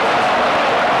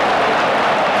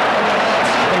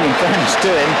 I think in fairness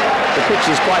to him, the pitch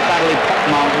is quite badly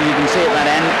pockmarked, as you can see at that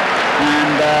end.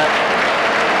 And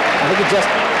I think it just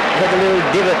hit a little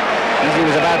divot as he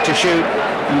was about to shoot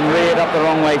and reared up the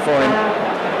wrong way for him.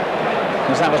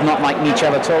 because that was not like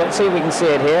Michel at all. Let's see if we can see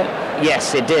it here.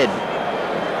 Yes, it did.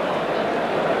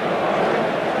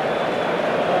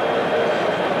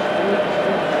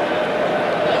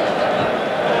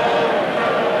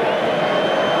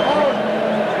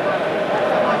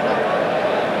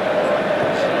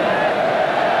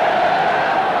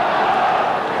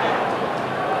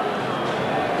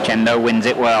 Chendo wins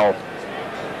it well.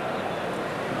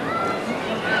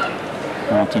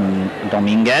 Martin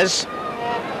Dominguez.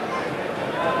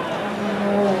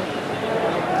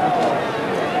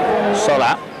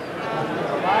 Sola.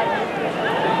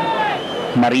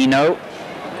 Marino.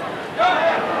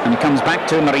 And he comes back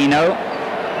to Marino.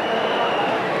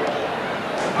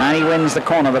 And he wins the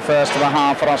corner, the first of the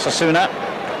half for Osasuna.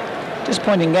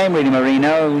 Disappointing game really,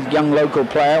 Marino. Young local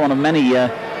player, one of many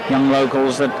young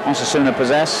locals that Osasuna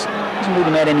possess. Hasn't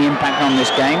really made any impact on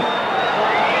this game.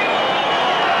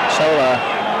 Sola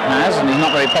has, and he's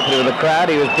not very popular with the crowd.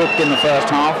 He was booked in the first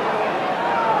half.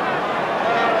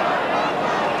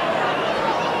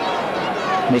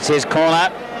 And it's his corner,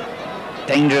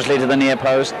 dangerously to the near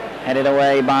post, headed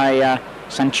away by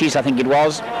Sanchez, I think it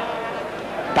was.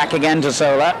 Back again to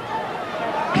Sola.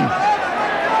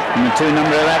 And the two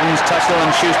number 11s, tussle,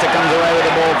 and Schuster comes away with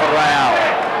the ball for Real.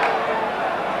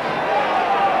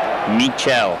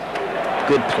 Michel,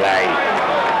 good play.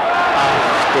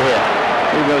 Oh dear.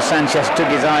 Hugo Sanchez took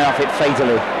his eye off it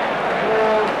fatally.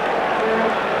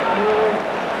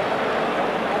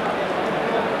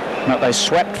 But they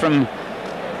swept from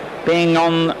being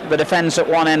on the defence at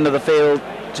one end of the field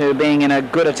to being in a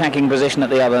good attacking position at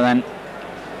the other then.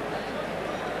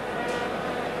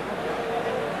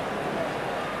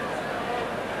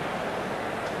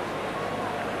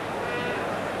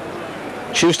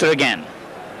 Schuster again.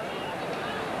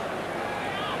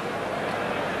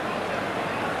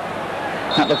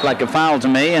 That looked like a foul to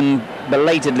me, and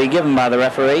belatedly given by the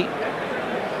referee.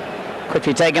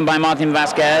 Quickly taken by Martin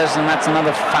Vasquez, and that's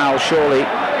another foul surely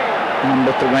on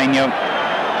Butragueño.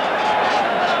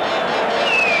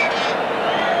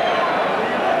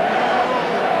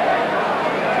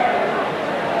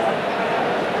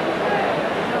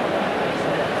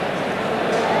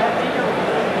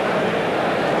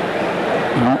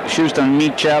 Schuster and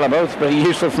Michel are both pretty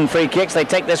useful from free kicks. They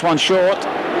take this one short.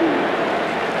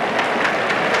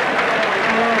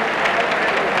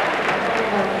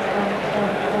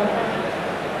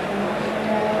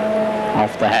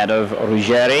 Off the head of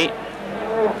Ruggeri.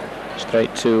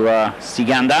 Straight to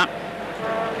Siganda.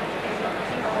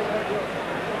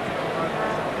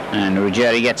 And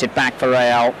Ruggeri gets it back for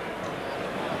Real.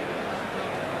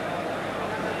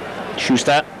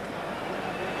 Schuster.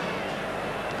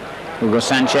 Hugo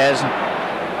Sanchez.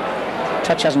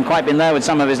 Touch hasn't quite been there with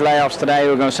some of his layoffs today,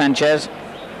 Hugo Sanchez.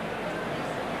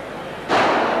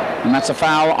 And that's a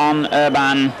foul on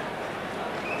Urban.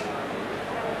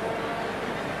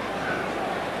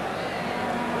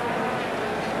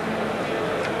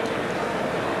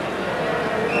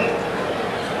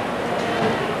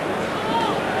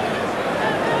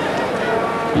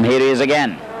 And here he is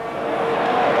again.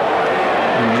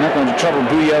 And he's not going to trouble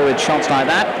Buyo with shots like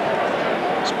that.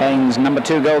 Spain's number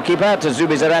 2 goalkeeper,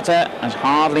 Zubizarreta, has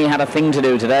hardly had a thing to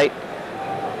do today.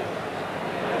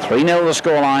 3-0 the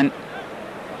scoreline.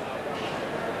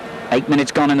 8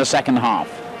 minutes gone in the second half.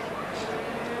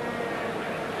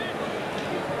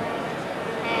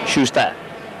 Schuster.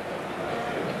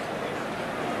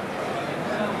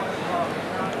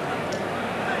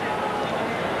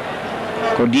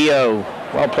 Gordillo,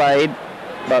 well played,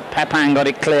 but Pepin got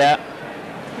it clear.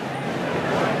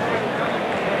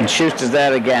 And Schuster's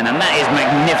there again, and that is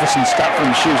magnificent stuff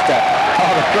from Schuster.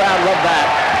 Oh, the crowd love that.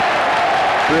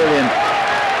 Brilliant.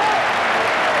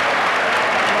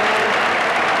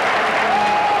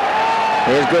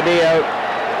 Here's Gordillo.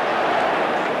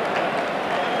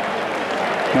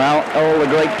 Well, all the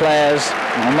great players,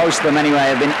 or most of them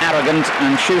anyway, have been arrogant,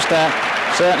 and Schuster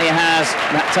certainly has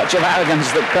that touch of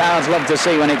arrogance that crowds love to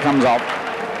see when it comes off.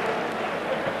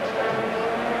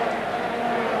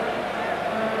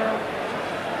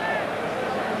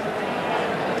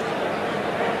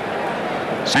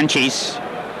 Sanchez.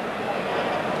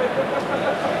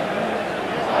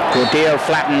 Gordillo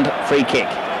flattened, free kick.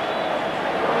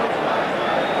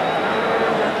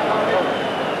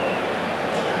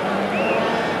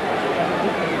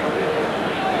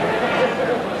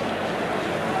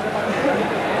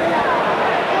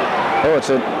 Oh, it's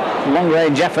a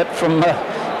long-range effort from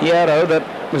Hierro that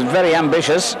was very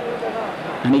ambitious,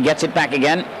 and he gets it back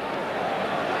again.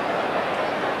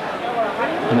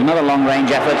 And another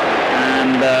long-range effort.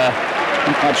 And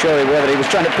I'm not sure whether he was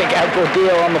trying to pick out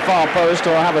Gordillo on the far post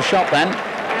or have a shot then.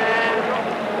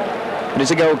 But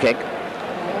it's a goal kick.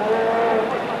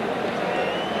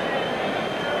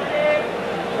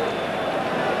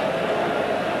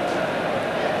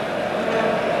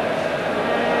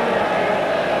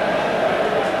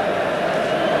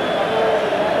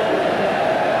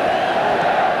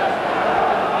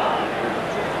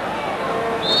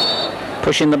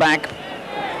 push in the back.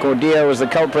 Gordillo was the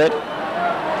culprit,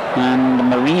 and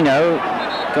Marino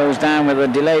goes down with a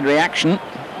delayed reaction.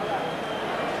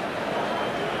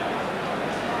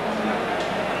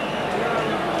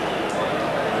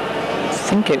 I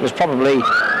think it was probably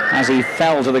as he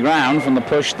fell to the ground from the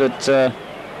push that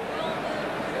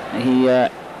he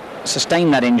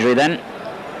sustained that injury then.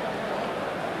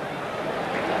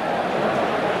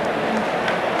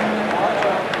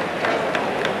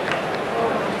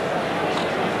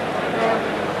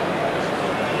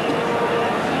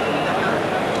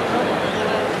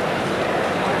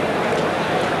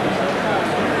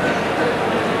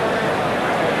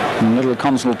 A little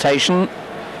consultation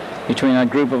between a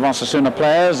group of Osasuna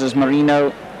players as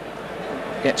Marino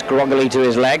gets groggily to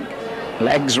his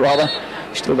legs rather.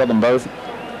 He's still got them both.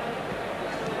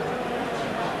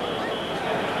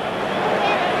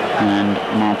 And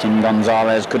Martin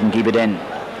Gonzalez couldn't keep it in.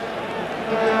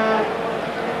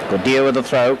 Gordillo with the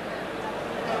throw.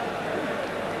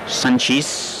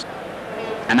 Sanchez.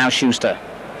 And now Schuster.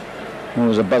 There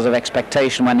was a buzz of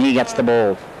expectation when he gets the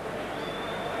ball.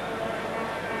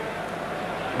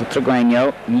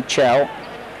 Butragueño, Michel,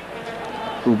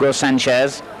 Hugo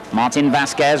Sanchez, Martin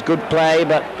Vasquez, good play,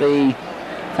 but the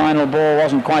final ball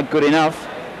wasn't quite good enough.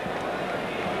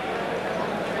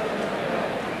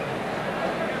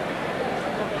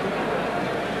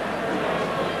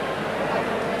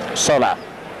 Sola,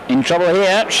 in trouble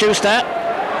here, Schuster,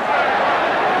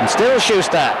 and still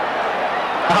Schuster.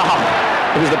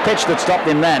 It was the pitch that stopped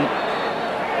him then,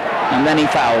 and then he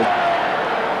fouled.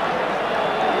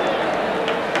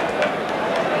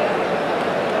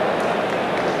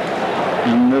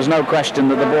 And there's no question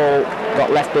that the ball got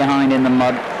left behind in the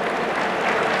mud.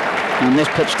 And this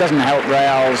pitch doesn't help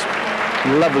Real's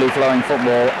lovely flowing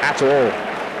football at all.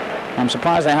 I'm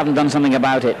surprised they haven't done something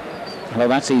about it. Although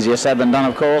that's easier said than done,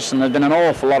 of course, and there's been an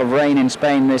awful lot of rain in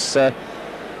Spain this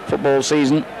football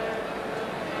season.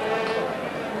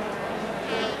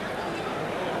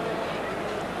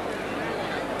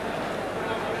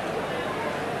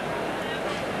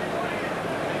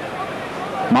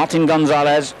 Martin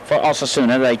Gonzalez for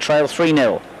Osasuna. They trail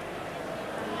 3-0.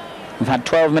 We've had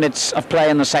 12 minutes of play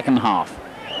in the second half.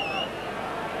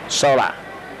 Sola.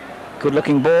 Good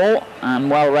looking ball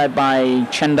and well read by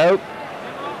Chendo.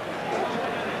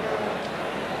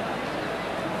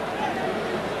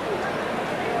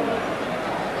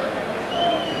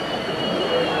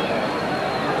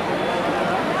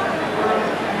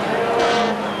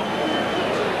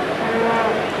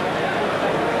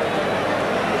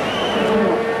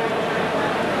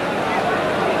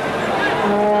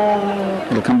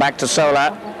 Come back to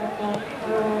Sola,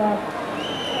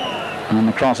 and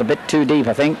the cross a bit too deep,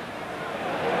 I think,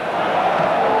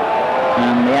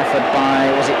 and the effort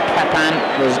by, was it Pepan,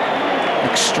 was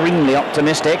extremely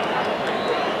optimistic,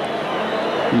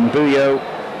 and Buyo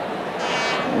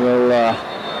will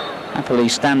happily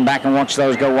stand back and watch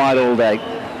those go wide all day.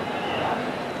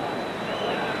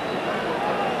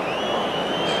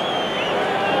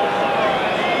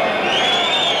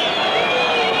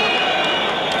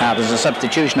 There's a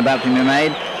substitution about to be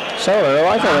made. Sola,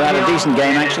 I thought he had a decent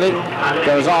game actually.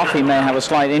 Goes off, he may have a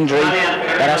slight injury.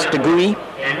 Verastegui.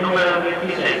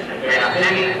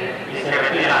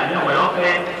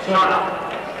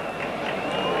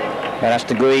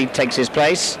 Verastegui takes his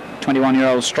place,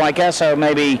 21-year-old striker, so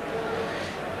maybe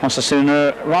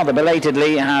Osasuna rather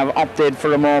belatedly have opted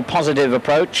for a more positive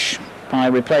approach by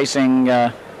replacing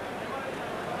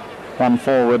one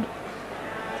forward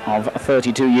of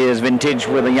 32 years vintage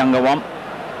with a younger one.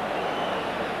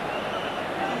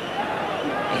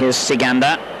 Here's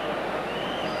Siganda.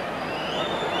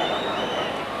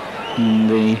 And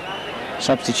the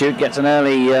substitute gets an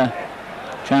early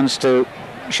chance to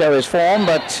show his form,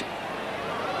 but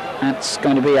that's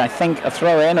going to be, I think, a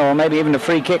throw-in or maybe even a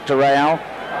free kick to Real.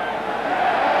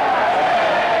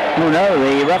 Oh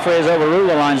no, the referee has overruled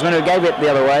the linesman who gave it the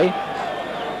other way.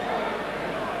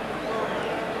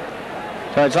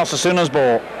 So it's Osasuna's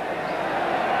ball.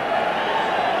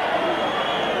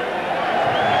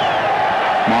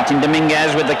 Martin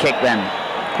Dominguez with the kick then.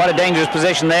 Quite a dangerous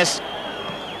position this,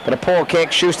 but a poor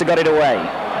kick. Schuster got it away.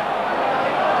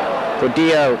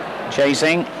 Gordillo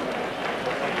chasing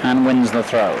and wins the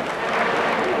throw.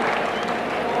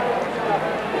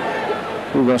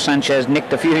 Hugo Sanchez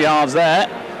nicked a few yards there.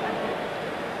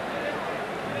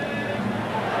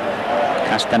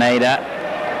 Castaneda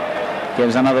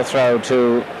gives another throw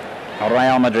to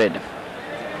Real Madrid.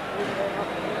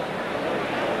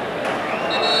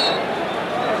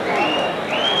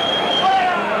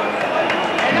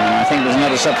 And I think there's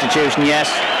another substitution, yes.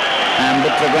 And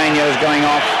Butragueño is going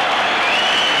off.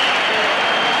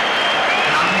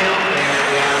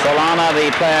 Solana,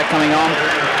 the player coming on.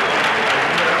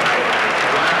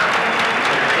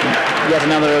 Yet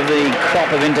another of the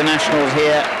crop of internationals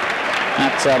here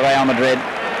at Real Madrid.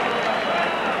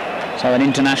 So an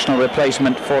international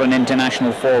replacement for an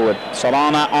international forward.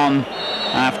 Solana on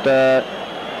after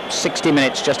 60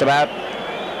 minutes just about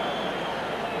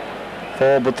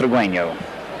for Butragueño.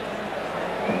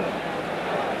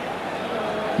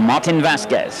 Martin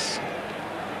Vasquez.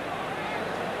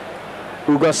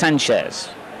 Hugo Sanchez.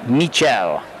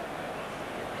 Michel.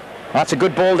 That's a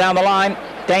good ball down the line.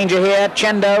 Danger here.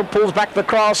 Chendo pulls back the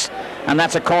cross, and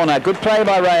that's a corner. Good play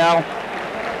by Real.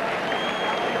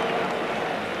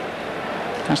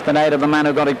 Castaneda, the man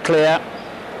who got it clear.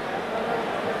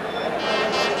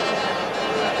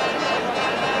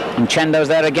 And Chendo's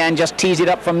there again, just tees it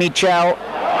up for Michel.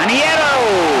 And Hierro!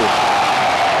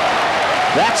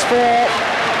 That's for...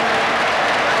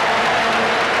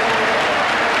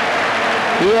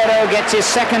 Hierro gets his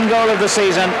second goal of the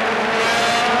season,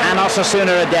 and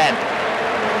Osasuna are dead.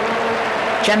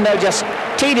 Chendo just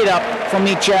teed it up for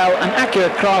Michel, an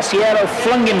accurate cross. Hierro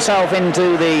flung himself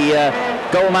into the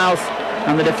goal mouth,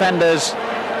 and the defenders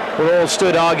were all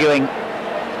stood arguing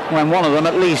when one of them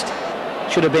at least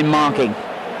should have been marking.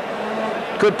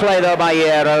 Good play though by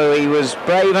Hierro. He was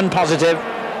brave and positive,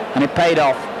 and it paid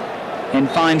off in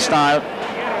fine style.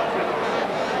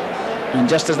 And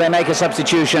just as they make a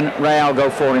substitution, Real go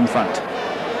 4 in front.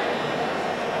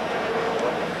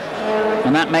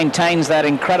 And that maintains their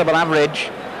incredible average.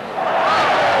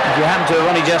 If you happen to have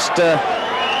only just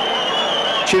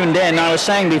tuned in, I was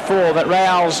saying before that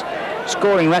Real's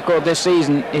scoring record this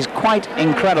season is quite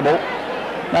incredible.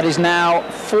 That is now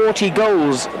 40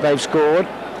 goals they've scored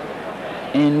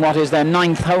in what is their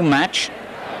 9th home match.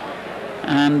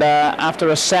 And after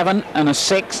a 7 and a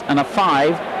 6 and a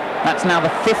 5, that's now the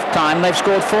 5th time they've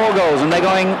scored 4 goals, and they're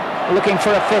going looking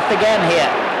for a 5th again here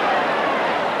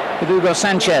with Hugo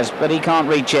Sanchez, but he can't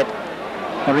reach it.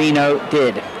 Marino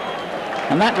did.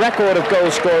 And that record of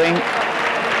goal scoring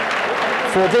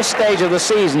for this stage of the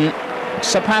season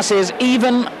surpasses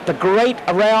even the great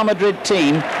Real Madrid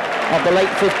team of the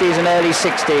late 50s and early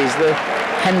 60s, the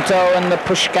Gento and the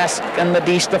Puskás and the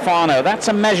Di Stefano. That's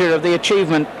a measure of the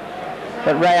achievement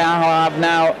that Real have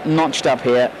now notched up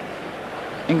here.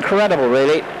 Incredible,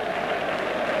 really.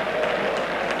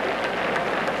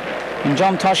 And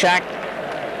John Toshak,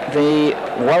 the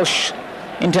Welsh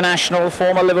international,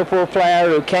 former Liverpool player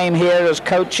who came here as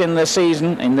coach in the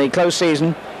season, in the close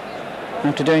season,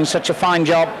 after doing such a fine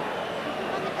job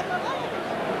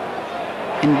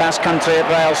in Basque Country at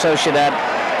Real Sociedad.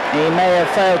 He may have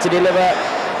failed to deliver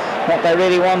what they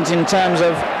really want in terms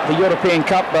of the European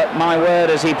Cup, but my word,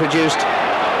 has he produced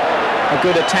a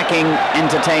good attacking,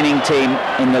 entertaining team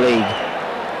in the league.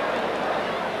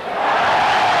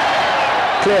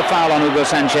 Clear foul on Hugo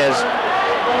Sanchez.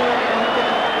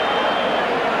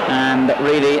 And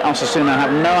really, Osasuna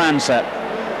have no answer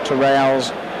to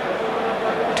Real's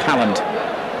talent.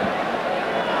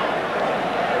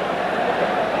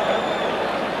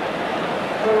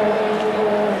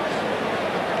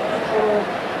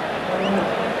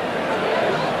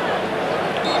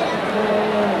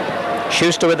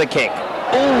 Schuster with the kick.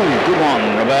 Oh, good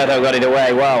one. Roberto got it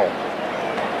away well.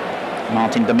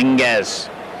 Martin Dominguez.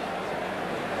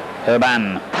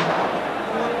 Urban.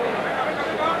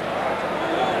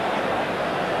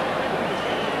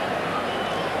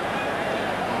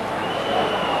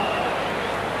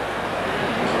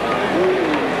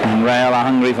 And Real are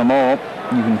hungry for more.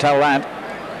 You can tell that.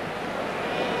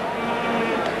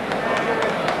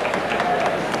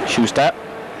 Schuster.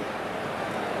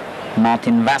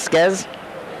 Martin Vasquez.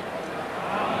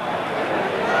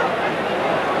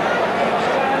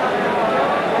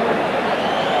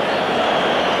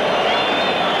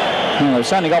 Well, they've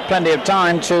certainly got plenty of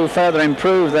time to further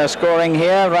improve their scoring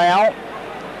here, Real.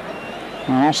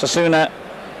 Well, Osasuna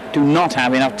do not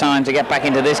have enough time to get back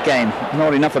into this game.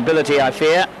 Not enough ability, I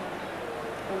fear.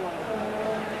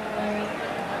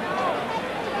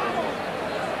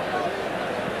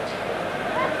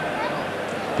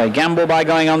 They gamble by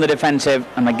going on the defensive,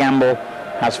 and the gamble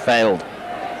has failed.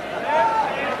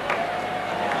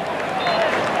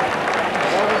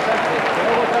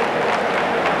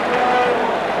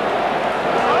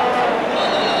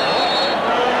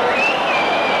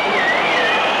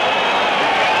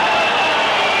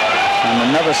 And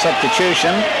another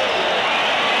substitution.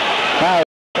 Now,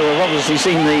 we've obviously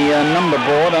seen the number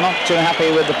board. They're not too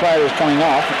happy with the player who's coming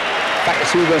off. In fact,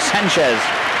 it's Hugo Sanchez.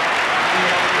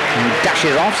 He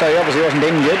dashes off, so he obviously wasn't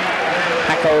injured.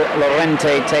 Paco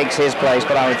Llorente takes his place,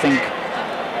 but I would think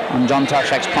on John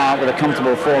Toshak's part, with a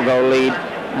comfortable 4-goal lead,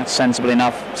 that's sensible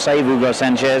enough. Save Hugo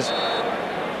Sanchez.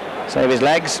 Save his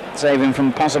legs, save him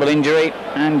from possible injury,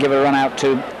 and give a run out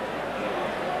to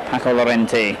Paco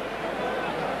Llorente.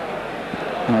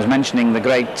 I was mentioning the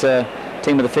great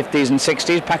team of the 50s and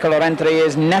 60s. Paco Llorente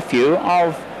is nephew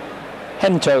of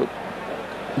Gento,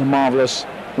 the marvellous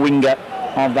winger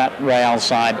of that Real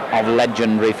side of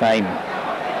legendary fame.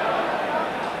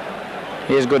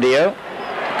 Here's Gordillo.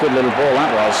 Good little ball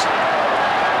that was.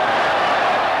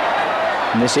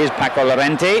 And this is Paco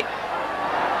Llorente.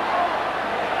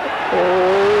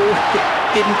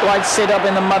 Oh, didn't quite sit up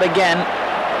in the mud again.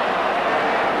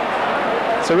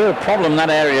 It's a real problem, that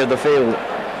area of the field.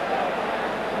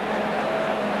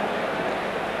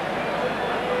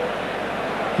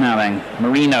 Now then,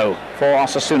 Marino for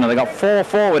Osasuna. They've got 4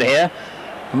 forward here,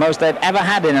 the most they've ever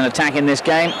had in an attack in this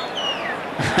game.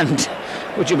 And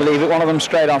would you believe it, one of them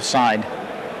straight offside.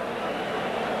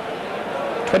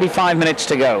 25 minutes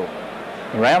to go.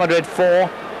 Real Madrid 4,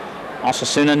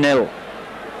 Osasuna 0.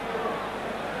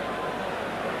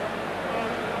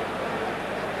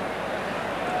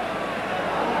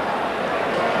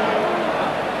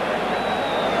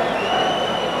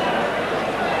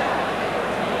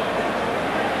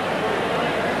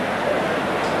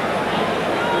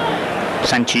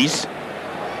 Sanchez.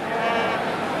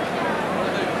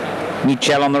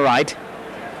 Michel on the right.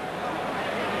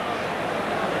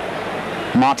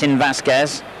 Martin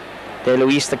Vasquez. De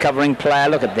Luis, the covering player.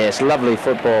 Look at this, lovely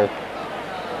football.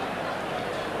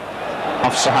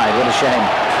 Offside, what a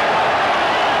shame.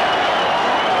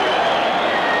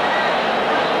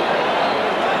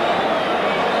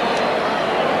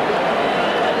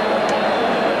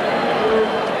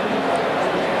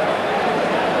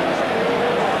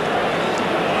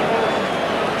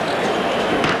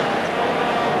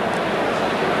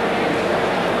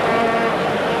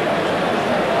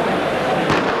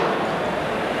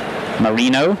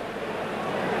 Marino.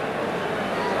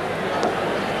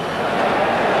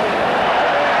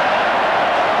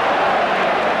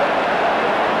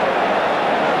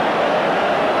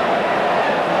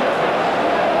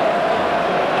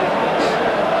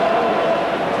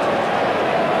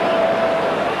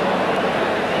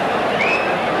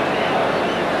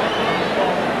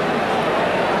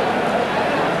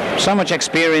 So much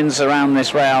experience around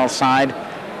this Real side.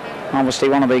 Obviously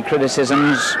one of the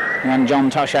criticisms when John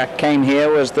Toshak came here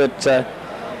was that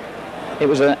it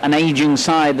was an aging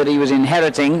side that he was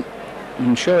inheriting,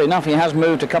 and sure enough he has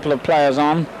moved a couple of players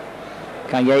on.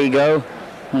 Gallego,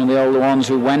 one of the older ones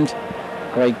who went,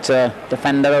 great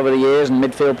defender over the years and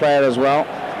midfield player as well.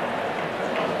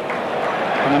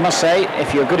 And I must say,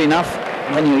 if you're good enough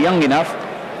when you're young enough,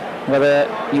 whether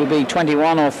you'll be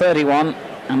 21 or 31,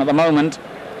 and at the moment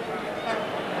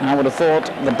I would have thought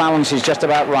the balance is just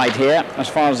about right here, as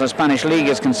far as the Spanish Liga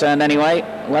is concerned anyway.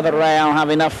 Whether Real have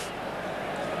enough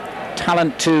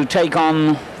talent to take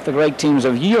on the great teams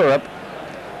of Europe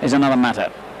is another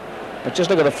matter. But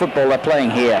just look at the football they're playing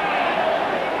here.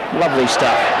 Lovely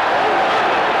stuff.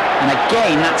 And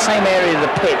again, that same area of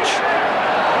the pitch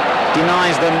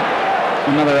denies them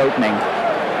another opening.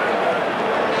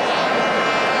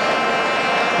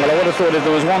 Well, I would have thought if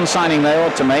there was one signing they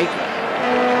ought to make,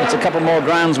 it's a couple more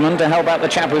groundsmen to help out the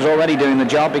chap who's already doing the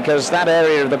job, because that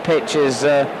area of the pitch is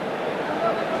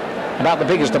about the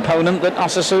biggest opponent that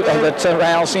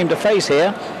Real seem to face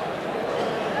here.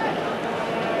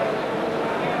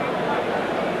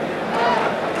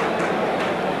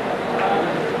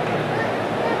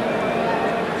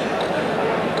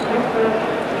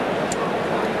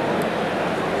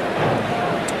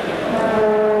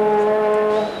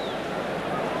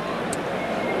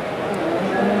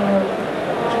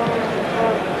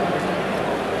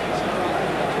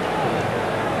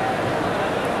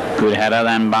 Good header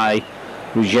then by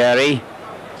Ruggeri.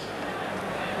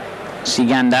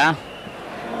 Siganda.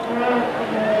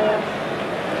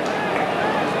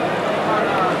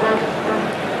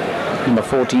 Number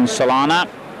 14, Solana,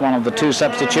 one of the 2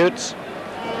 substitutes.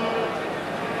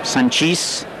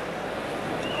 Sanchez.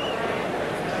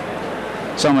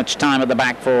 So much time at the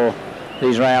back for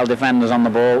these Real defenders on the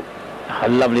ball. A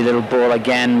lovely little ball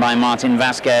again by Martin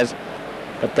Vasquez.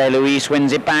 But De Luis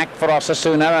wins it back for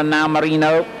Osasuna, and now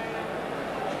Marino.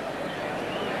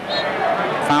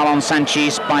 Foul on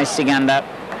Sanchez by Siganda.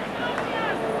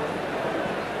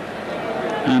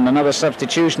 And another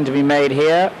substitution to be made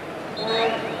here.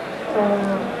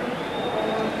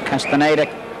 Castaneda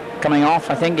coming off,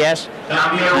 I think, yes.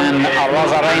 And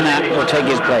Rosarena will take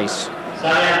his place.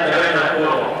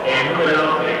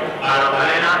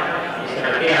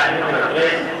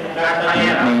 And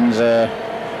that means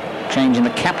change in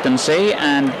the captaincy,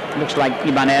 and looks like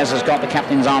Ibanez has got the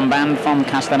captain's armband from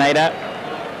Castaneda.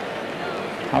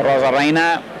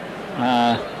 Rosarena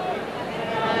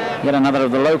Yet another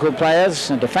of the local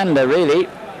players, a defender really,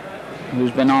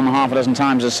 who's been on half a dozen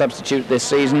times as substitute this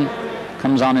season,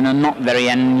 comes on in a not very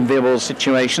enviable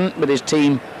situation with his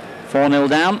team 4-0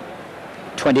 down,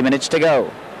 20 minutes to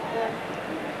go.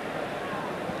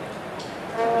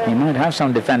 He might have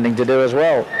some defending to do as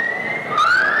well.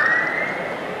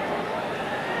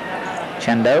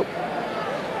 Chendo.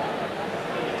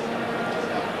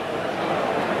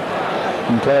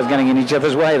 And players getting in each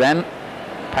other's way then.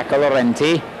 Paco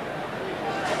Llorente.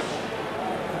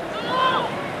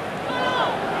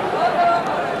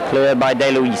 Cleared by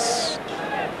De Luis.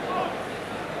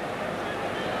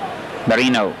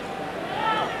 Barino.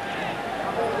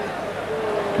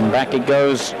 And back it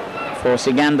goes for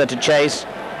Siganda to chase.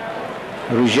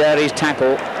 Ruggeri's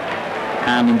tackle.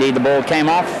 And indeed the ball came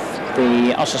off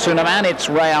the Osasuna man. It's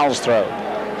Real's throw.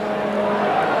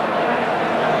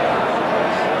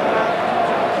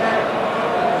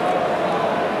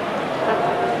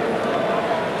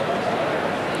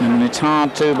 And it's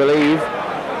hard to believe,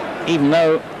 even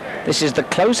though this is the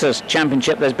closest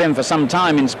championship there's been for some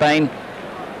time in Spain,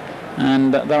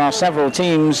 and there are several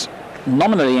teams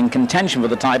nominally in contention for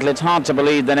the title, it's hard to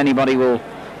believe that anybody will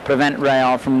prevent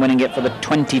Real from winning it for the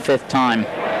 25th time.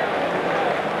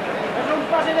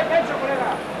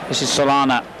 This is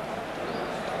Solana,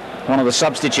 one of the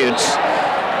substitutes,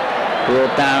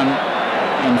 brought down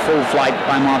in full flight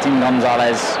by Martin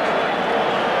Gonzalez,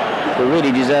 who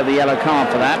really deserved the yellow card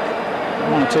for that.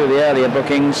 One or two of the earlier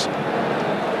bookings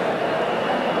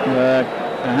were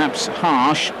perhaps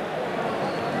harsh.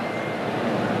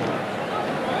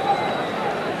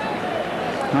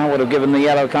 I would have given the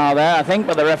yellow card there, I think,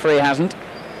 but the referee hasn't.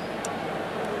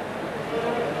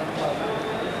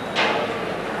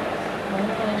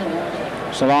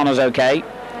 Solana's okay.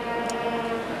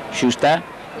 Schuster.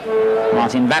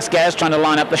 Martin Vasquez trying to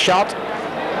line up the shot.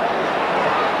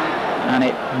 And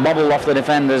it bobbled off the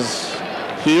defender's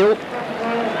heel.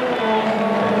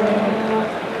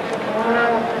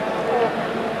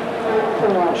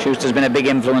 Schuster's been a big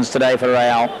influence today for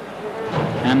Real.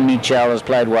 And Michel has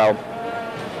played well.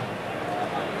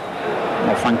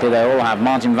 Well, frankly, they all have.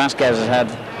 Martin Vasquez has had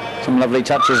some lovely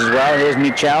touches as well. Here's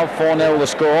Michel, 4-0 the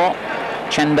score.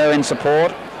 Chendo in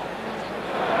support.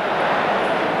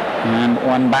 And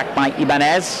one back by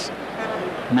Ibanez.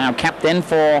 Now captain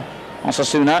for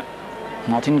Osasuna,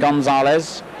 Martin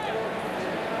Gonzalez.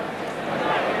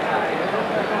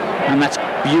 And that's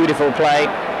beautiful play.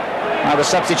 Now the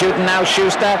substitute, and now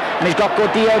Schuster, and he's got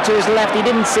Gordillo to his left. He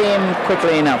didn't see him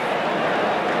quickly enough.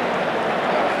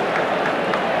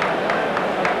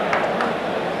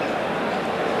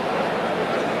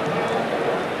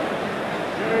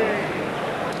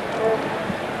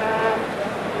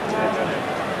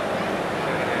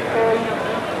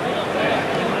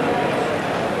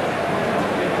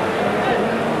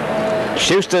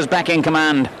 Schuster's back in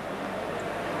command.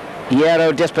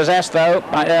 Hierro dispossessed though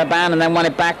by Urban, and then won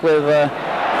it back with a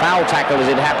foul tackle as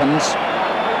it happens.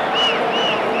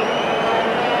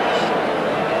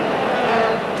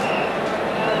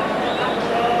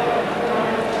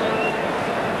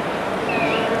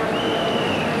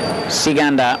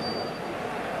 Siganda.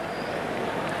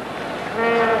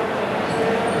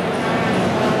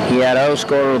 Hierro,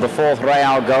 scorer of the fourth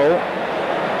Real goal.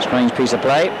 Strange piece of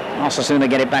play. Osasuna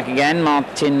get it back again.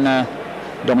 Martin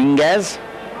Dominguez.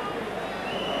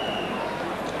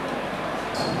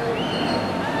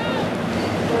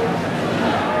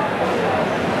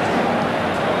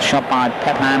 Shot by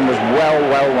Pepan was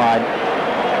well wide.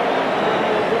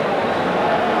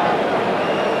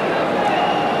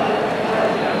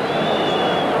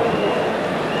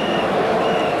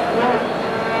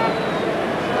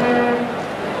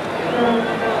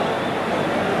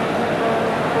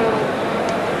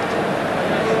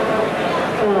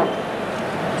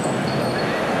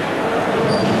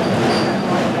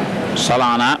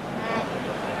 Solana.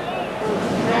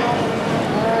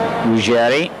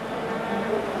 Ruggeri.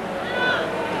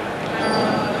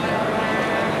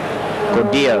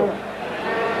 Gordillo.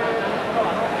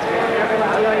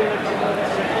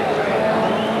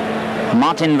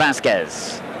 Martin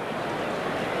Vasquez.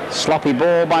 Sloppy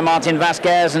ball by Martin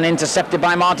Vasquez and intercepted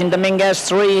by Martin Dominguez.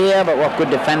 3 here, but what good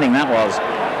defending that was.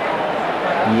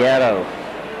 Hierro.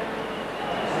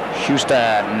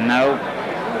 Schuster, no.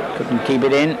 Couldn't keep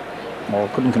it in, or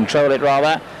couldn't control it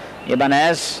rather.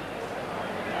 Ibanez.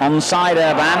 Onside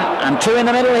Urban, and 2 in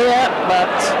the middle here,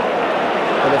 but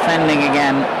the defending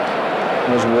again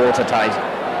was watertight.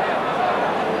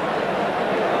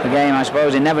 The game, I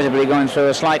suppose, inevitably going through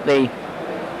a slightly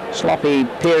sloppy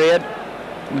period.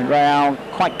 Real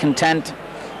quite content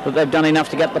that they've done enough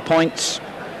to get the points,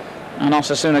 and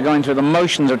Osasuna going through the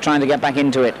motions of trying to get back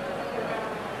into it.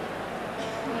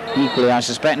 Equally, I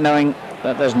suspect, knowing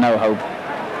that there's no hope.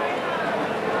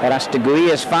 Rastegui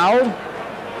is fouled.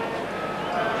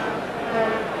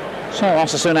 So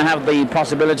Osasuna have the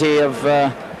possibility of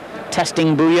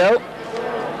testing Buyo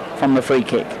from the free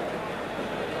kick.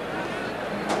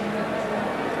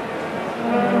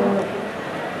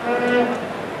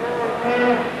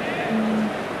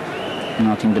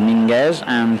 Martin Dominguez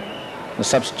and the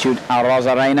substitute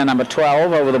Arozarena, number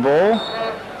 12, over the ball.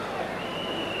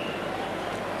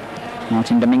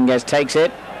 Martin Dominguez takes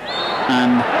it,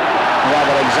 and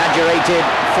rather exaggerated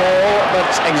fall,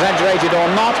 but exaggerated or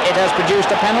not, it has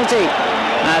produced a penalty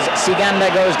as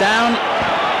Siganda goes down.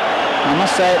 I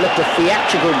must say it looked a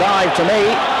theatrical dive to me,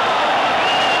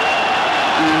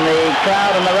 and the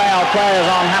crowd and the Real players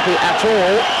aren't happy at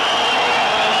all,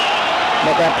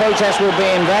 but their protest will be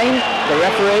in vain. The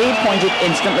referee pointed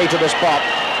instantly to the spot,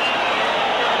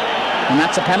 and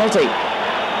that's a penalty.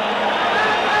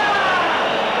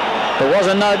 There was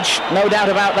a nudge, no doubt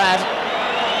about that.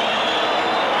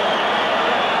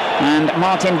 And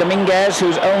Martin Dominguez,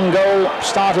 whose own goal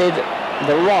started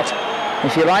the rot,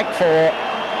 if you like, for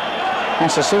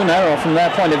Osasuna, or from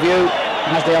their point of view,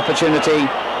 has the opportunity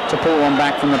to pull one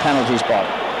back from the penalty spot.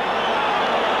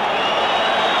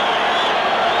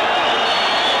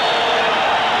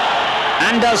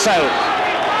 And does so.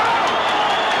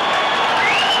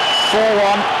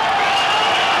 4-1.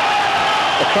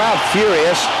 The crowd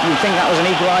furious. You'd think that was an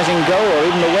equalising goal or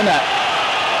even the winner,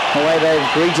 the way they've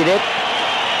greeted it.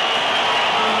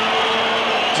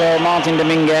 So Martin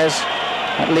Dominguez,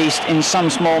 at least in some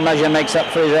small measure, makes up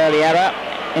for his early error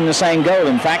in the same goal,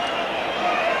 in fact.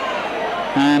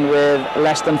 And with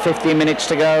less than 15 minutes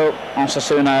to go,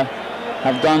 Osasuna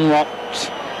have done what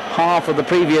half of the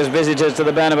previous visitors to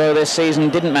the Bernabeu this season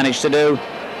didn't manage to do.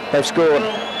 They've scored.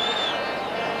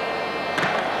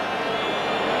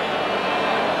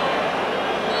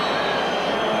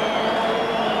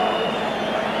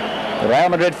 Real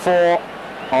Madrid 4,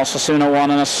 Osasuna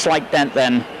 1, and a slight dent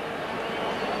then,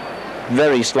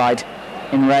 very slight,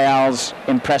 in Real's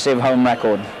impressive home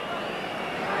record.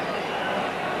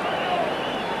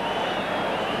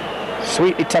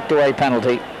 Sweetly tucked away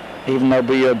penalty, even though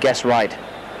Buyo guessed right.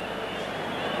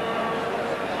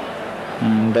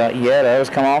 And Hierro has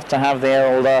come off to have the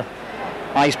old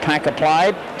ice pack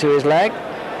applied to his leg.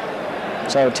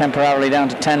 So temporarily down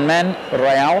to 10 men,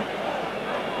 Real.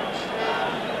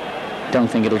 Don't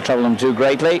think it'll trouble them too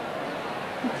greatly.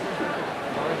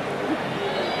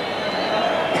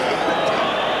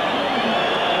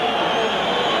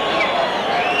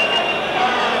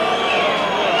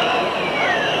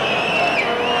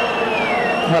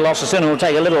 Well, Osasuna will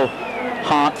take a little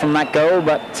heart from that goal,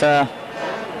 but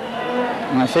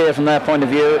I fear from their point of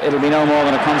view it'll be no more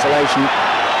than a consolation.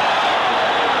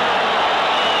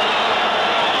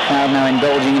 Crowd now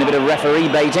indulging in a bit of referee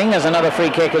baiting as another free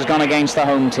kick has gone against the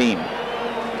home team.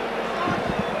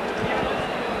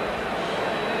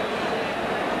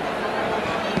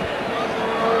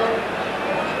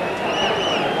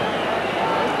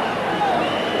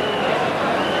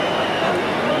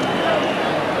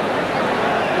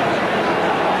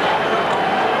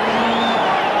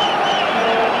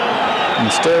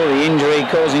 And still the injury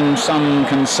causing some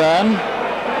concern.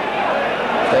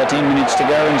 13 minutes to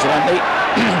go, incidentally.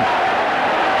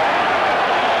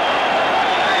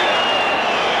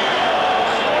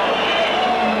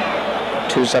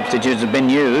 Two substitutes have been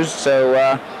used,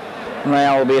 so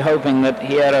Real will be hoping that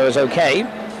Hierro is okay.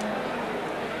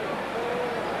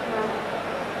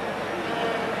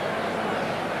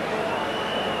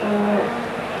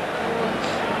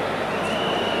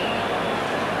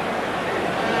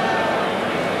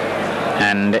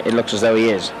 And it looks as though he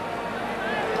is.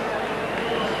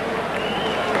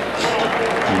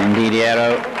 And indeed,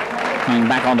 Hierro coming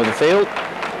back onto the field.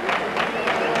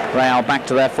 Real back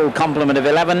to their full complement of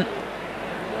 11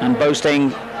 and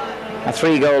boasting a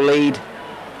 3-goal lead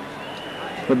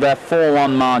with their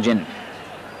 4-1 margin.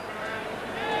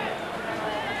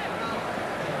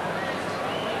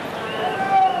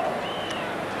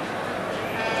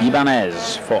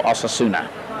 Ibanez for Osasuna.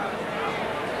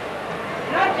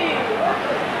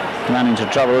 Ran into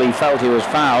trouble, he felt he was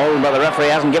fouled, but the referee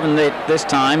hasn't given it this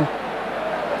time.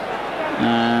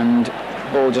 And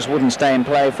the ball just wouldn't stay in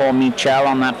play for Michel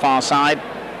on that far side.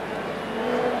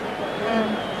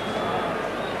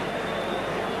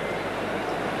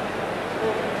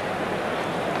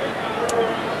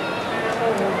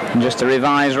 And just to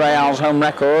revise Real's home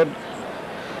record,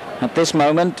 at this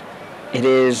moment it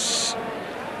is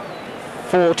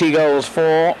 40 goals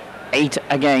for, 8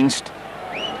 against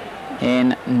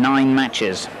in 9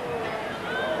 matches,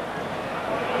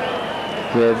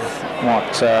 with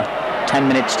what 10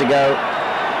 minutes to go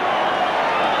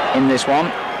in this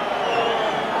one.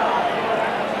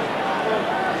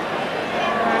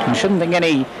 I shouldn't think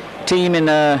any team in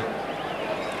a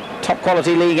top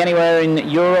quality league anywhere in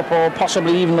Europe or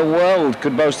possibly even the world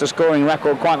could boast a scoring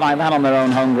record quite like that on their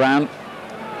own home ground.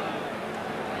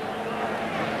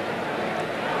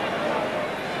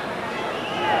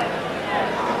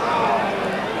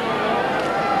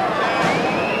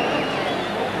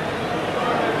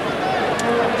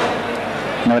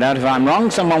 No doubt if I'm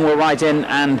wrong, someone will write in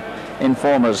and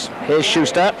inform us. Here's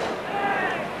Schuster.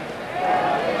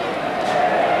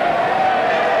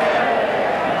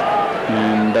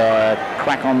 And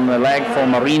crack on the leg for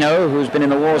Marino, who's been in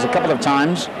the wars a couple of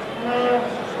times.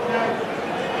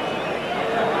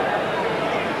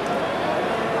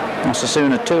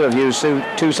 Osasuna too have used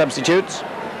two substitutes.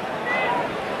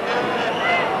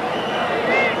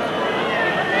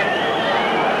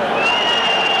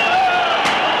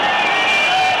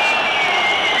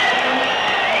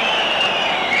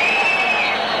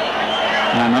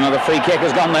 And another free kick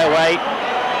has gone their way.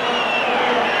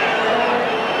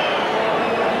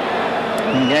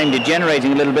 The game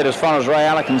degenerating a little bit as far as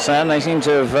Real are concerned. They seem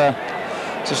to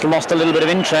have just lost a little bit of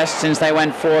interest since they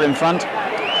went forward in front.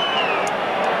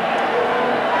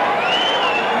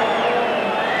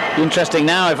 Interesting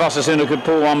now if Osasuna could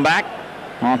pull one back.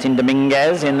 Martin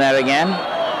Dominguez in there again.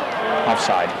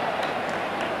 Offside.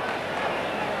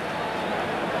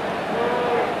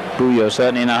 Bullo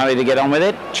certainly in a hurry to get on with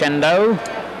it. Chendo.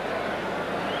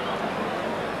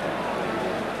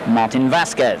 Martin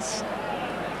Vasquez.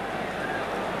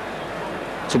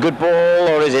 It's a good ball,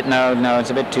 or is it? No, it's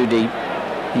a bit too deep.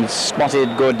 He's spotted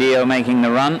Gordillo making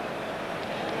the run.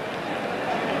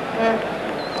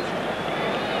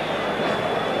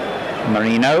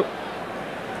 Marino.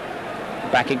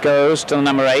 Back it goes, still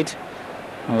number 8.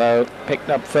 Although picked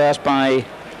up first by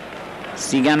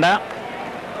Siganda.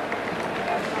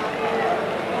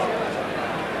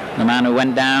 The man who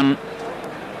went down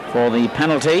for the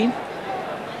penalty.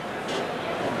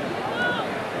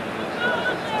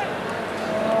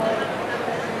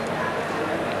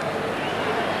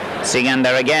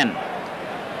 Siganda again.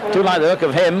 Do like the look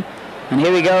of him. And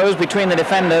here he goes between the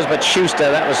defenders, but Schuster,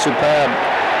 that was superb.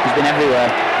 He's been everywhere.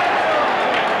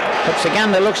 But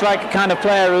Siganda looks like a kind of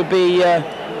player who'd be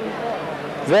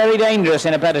very dangerous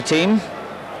in a better team.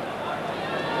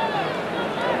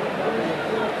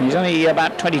 He's only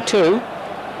about 22.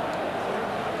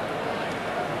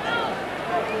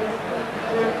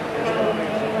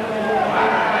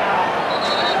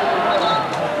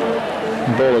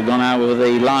 The ball had gone out with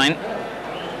the line.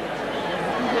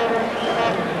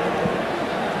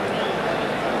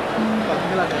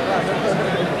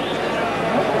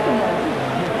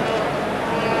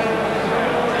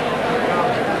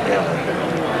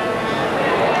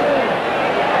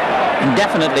 And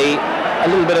definitely a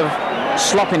little bit of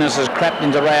sloppiness has crept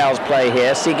into Real's play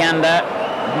here. Siganda,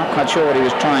 I'm not quite sure what he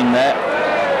was trying there.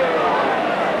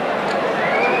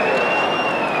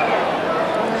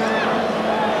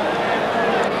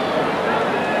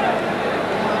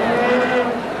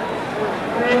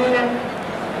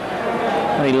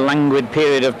 Very languid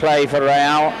period of play for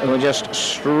Real, who are just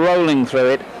strolling through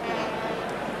it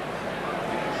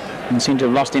and seem to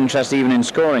have lost interest even in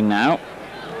scoring now.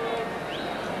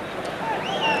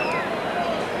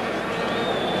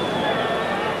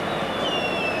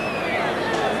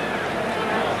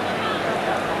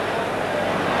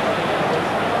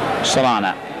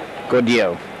 Solana,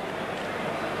 Gordillo,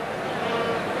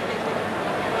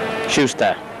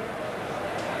 Schuster,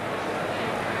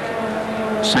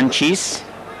 Sanchez,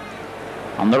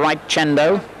 on the right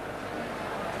Chendo,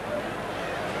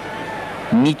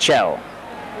 Michel,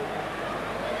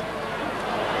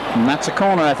 and that's a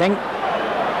corner I think,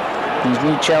 as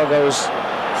Michel goes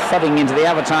thudding into the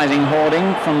advertising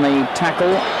hoarding from the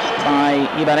tackle by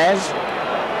Ibanez.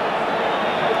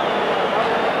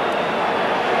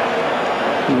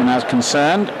 Even as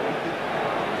concerned,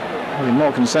 probably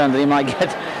more concerned that he might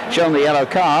get shown the yellow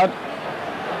card.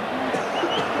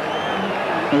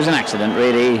 It was an accident,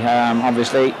 really,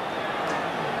 obviously.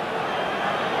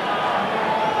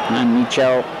 And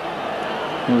Michel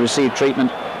will receive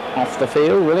treatment off the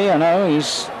field, really. I know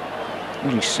he's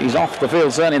off the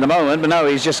field certainly at the moment, but no,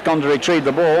 he's just gone to retrieve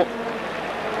the ball.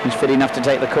 He's fit enough to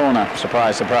take the corner.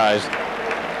 Surprise, surprise.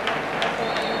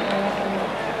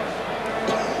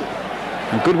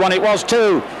 A good one it was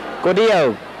too.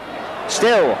 Gordillo,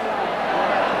 still.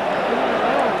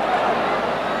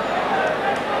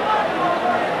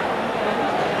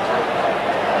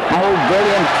 Oh,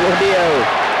 brilliant, Gordillo.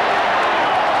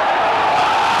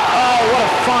 Oh, what a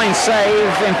fine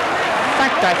save.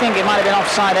 fact, I think it might have been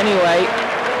offside anyway.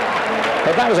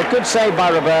 But that was a good save by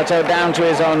Roberto down to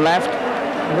his own left.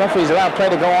 The referee's allowed play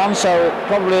to go on, so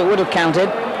probably it would have counted.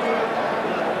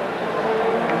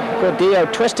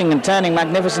 Gordillo twisting and turning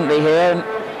magnificently here. And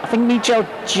I think Micho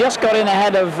just got in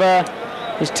ahead of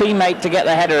his teammate to get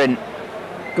the header in.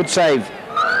 Good save.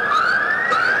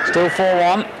 Still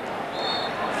 4-1.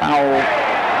 Foul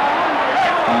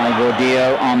by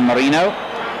Gordillo on Marino.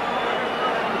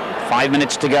 5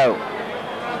 minutes to go.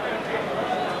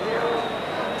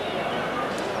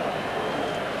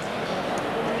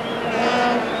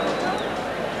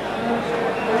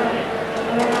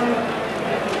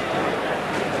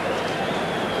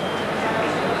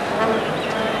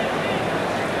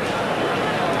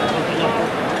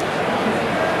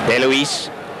 De Luis.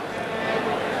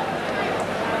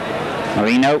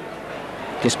 Marino.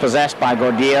 Dispossessed by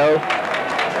Gordillo.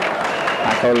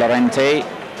 Paco Llorente.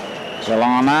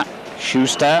 Zolana.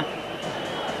 Schuster.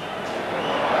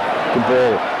 Good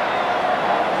ball.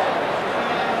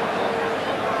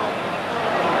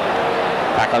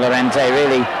 Paco Llorente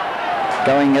really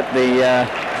going at the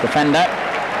defender.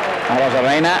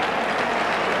 Arozarena.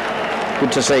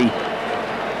 Good to see.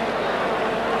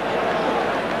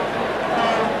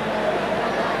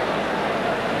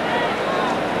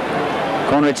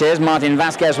 Corner it is. Martin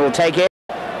Vasquez will take it.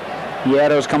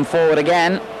 Hierro's come forward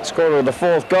again. Scorer of the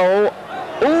 4th goal.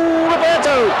 Ooh,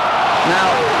 Roberto!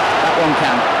 Now, that won't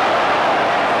count.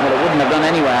 Well, it wouldn't have done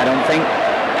anyway, I don't think.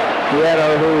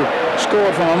 Hierro, who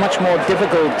scored from a much more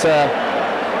difficult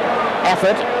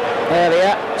effort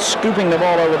earlier, scooping the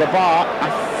ball over the bar.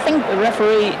 I think the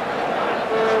referee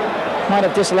might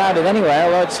have disallowed it anyway,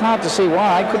 although it's hard to see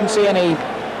why. I couldn't see any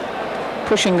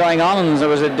pushing going on, and there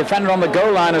was a defender on the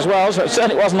goal line as well, so it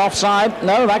certainly wasn't offside.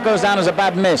 No, that goes down as a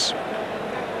bad miss.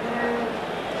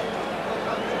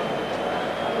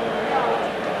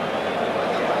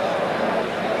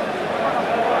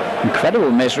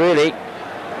 Incredible miss, really,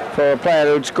 for a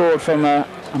player who'd scored from a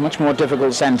much more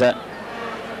difficult centre.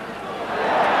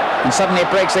 And suddenly it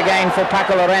breaks again for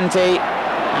Paco Llorente,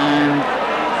 and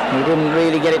he didn't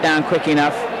really get it down quick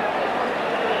enough.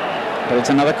 But it's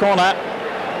another corner.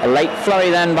 A late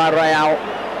flurry then by Real.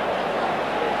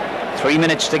 3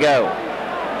 minutes to go.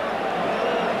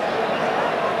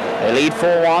 They lead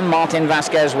 4-1. Martin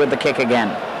Vasquez with the kick again.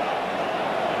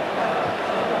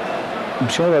 I'm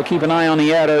sure they'll keep an eye on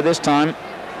Hierro this time.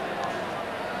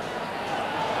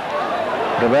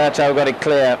 Roberto got it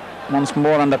clear. Once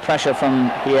more under pressure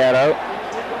from Hierro.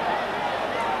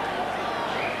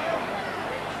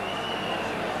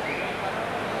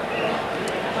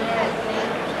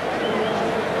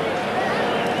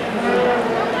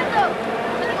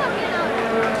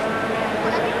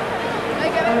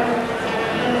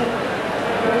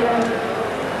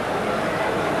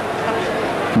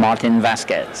 Martin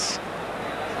Vasquez.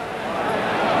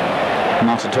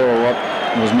 Not at all what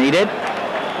was needed.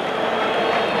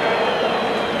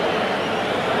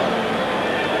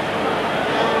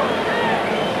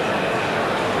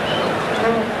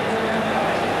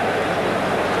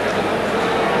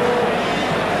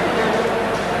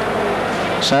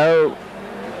 So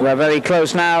we're very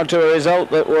close now to a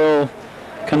result that will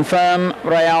confirm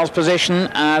Real's position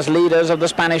as leaders of the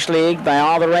Spanish League. They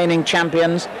are the reigning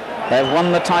champions. They've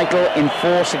won the title in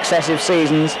 4 successive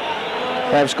seasons.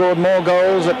 They've scored more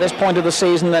goals at this point of the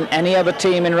season than any other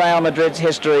team in Real Madrid's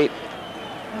history.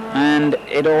 And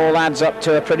it all adds up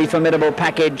to a pretty formidable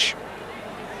package.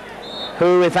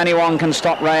 Who, if anyone, can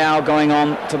stop Real going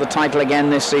on to the title again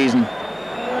this season?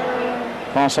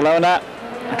 Barcelona,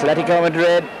 Atletico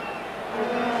Madrid,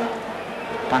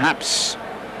 perhaps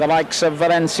the likes of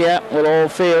Valencia will all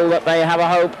feel that they have a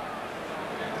hope.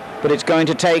 But it's going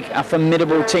to take a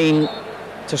formidable team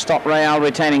to stop Real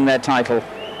retaining their title.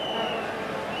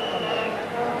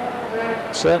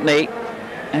 Certainly,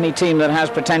 any team that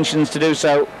has pretensions to do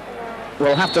so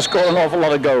will have to score an awful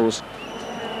lot of goals.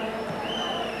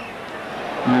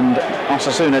 And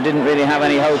Osasuna didn't really have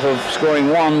any hope of scoring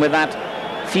one with that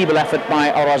feeble effort by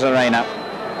Arozarena.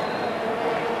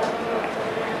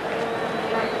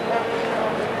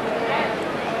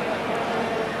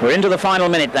 We're into the final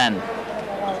minute then.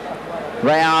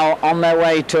 Real on their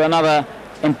way to another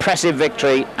impressive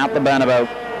victory at the Bernabeu.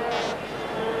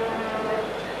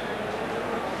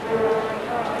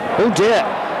 Oh dear,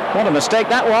 what a mistake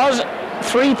that was.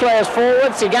 3 players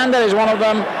forward, Sigander is one of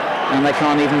them, and they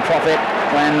can't even profit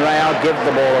when Real give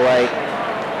the ball away.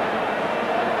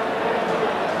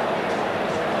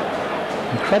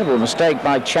 Incredible mistake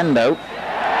by Chendo.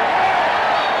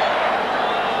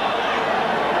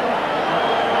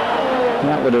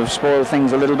 That would have spoiled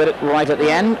things a little bit right at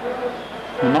the end.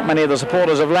 And not many of the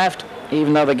supporters have left.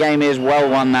 even though the game is well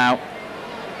won now,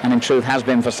 and in truth has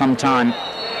been for some time.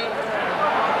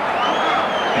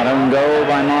 An own goal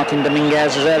by Martin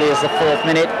Dominguez as early as the 4th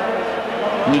minute.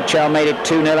 Michel made it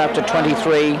 2-0 after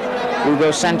 23.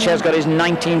 Hugo Sanchez got his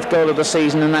 19th goal of the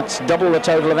season, and that's double the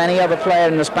total of any other player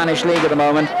in the Spanish League at the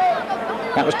moment.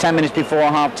 That was 10 minutes before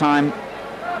half-time.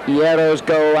 Hierro's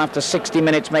goal after 60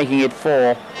 minutes, making it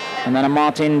 4. And then a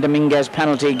Martin Dominguez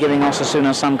penalty giving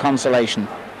Osasuna some consolation.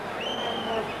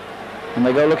 And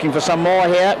they go looking for some more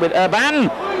here with Urban.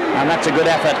 And that's a good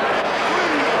effort.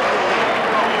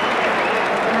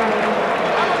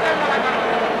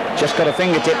 Just got a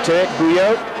fingertip to it,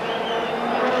 Bouillot.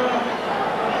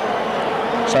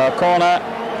 So a corner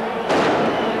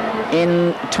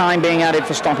in time being added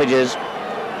for stoppages.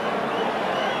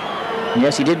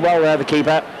 Yes, he did well there, the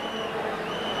keeper.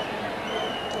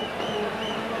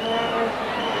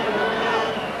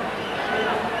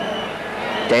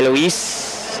 De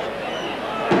Luis.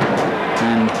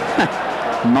 And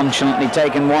nonchalantly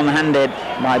taken one-handed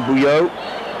by Bouillot.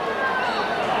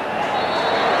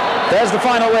 There's the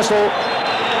final whistle.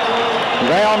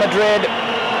 Real Madrid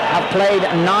have played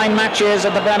 9 matches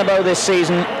at the Bernabeu this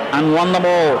season and won them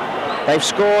all. They've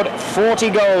scored 40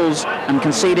 goals and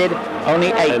conceded only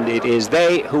 8. And it is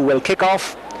they who will kick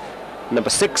off. Number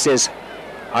 6 is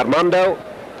Armando.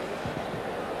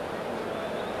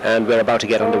 And we're about to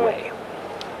get underway.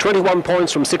 21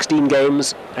 points from 16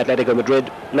 games, Atletico Madrid.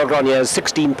 Logroñez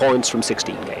 16 points from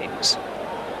 16 games.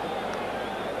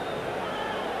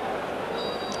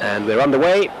 And we're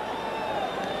underway.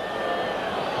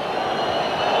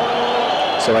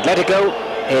 So Atletico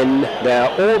in their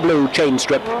all-blue chain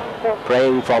strip,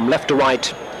 playing from left to right,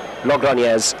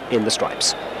 Logroñez in the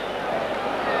stripes.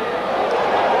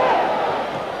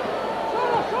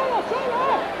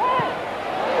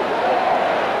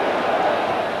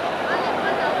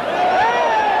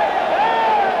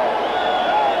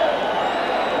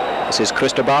 This is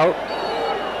Cristobal,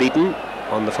 beaten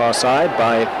on the far side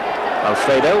by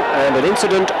Alfredo, and an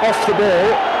incident off the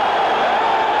ball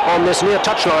on this near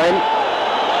touchline.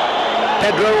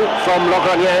 Pedro from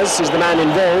Logroñez is the man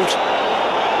involved,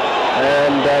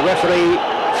 and referee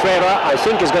Freire, I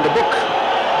think, is going to book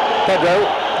Pedro.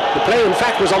 The play in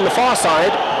fact was on the far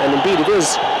side, and indeed it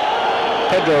is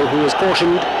Pedro who is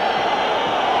cautioned,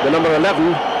 the number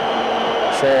 11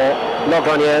 for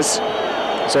Logroñez.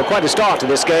 So quite a start to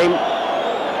this game,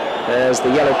 as the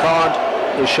yellow card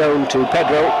is shown to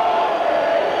Pedro.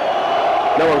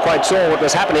 No one quite saw what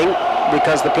was happening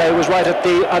because the play was right at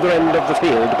the other end of the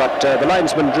field, but the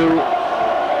linesman drew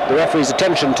the referee's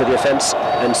attention to the offence,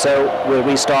 and so we'll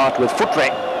restart with Futre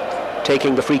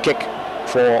taking the free kick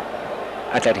for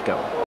Atletico.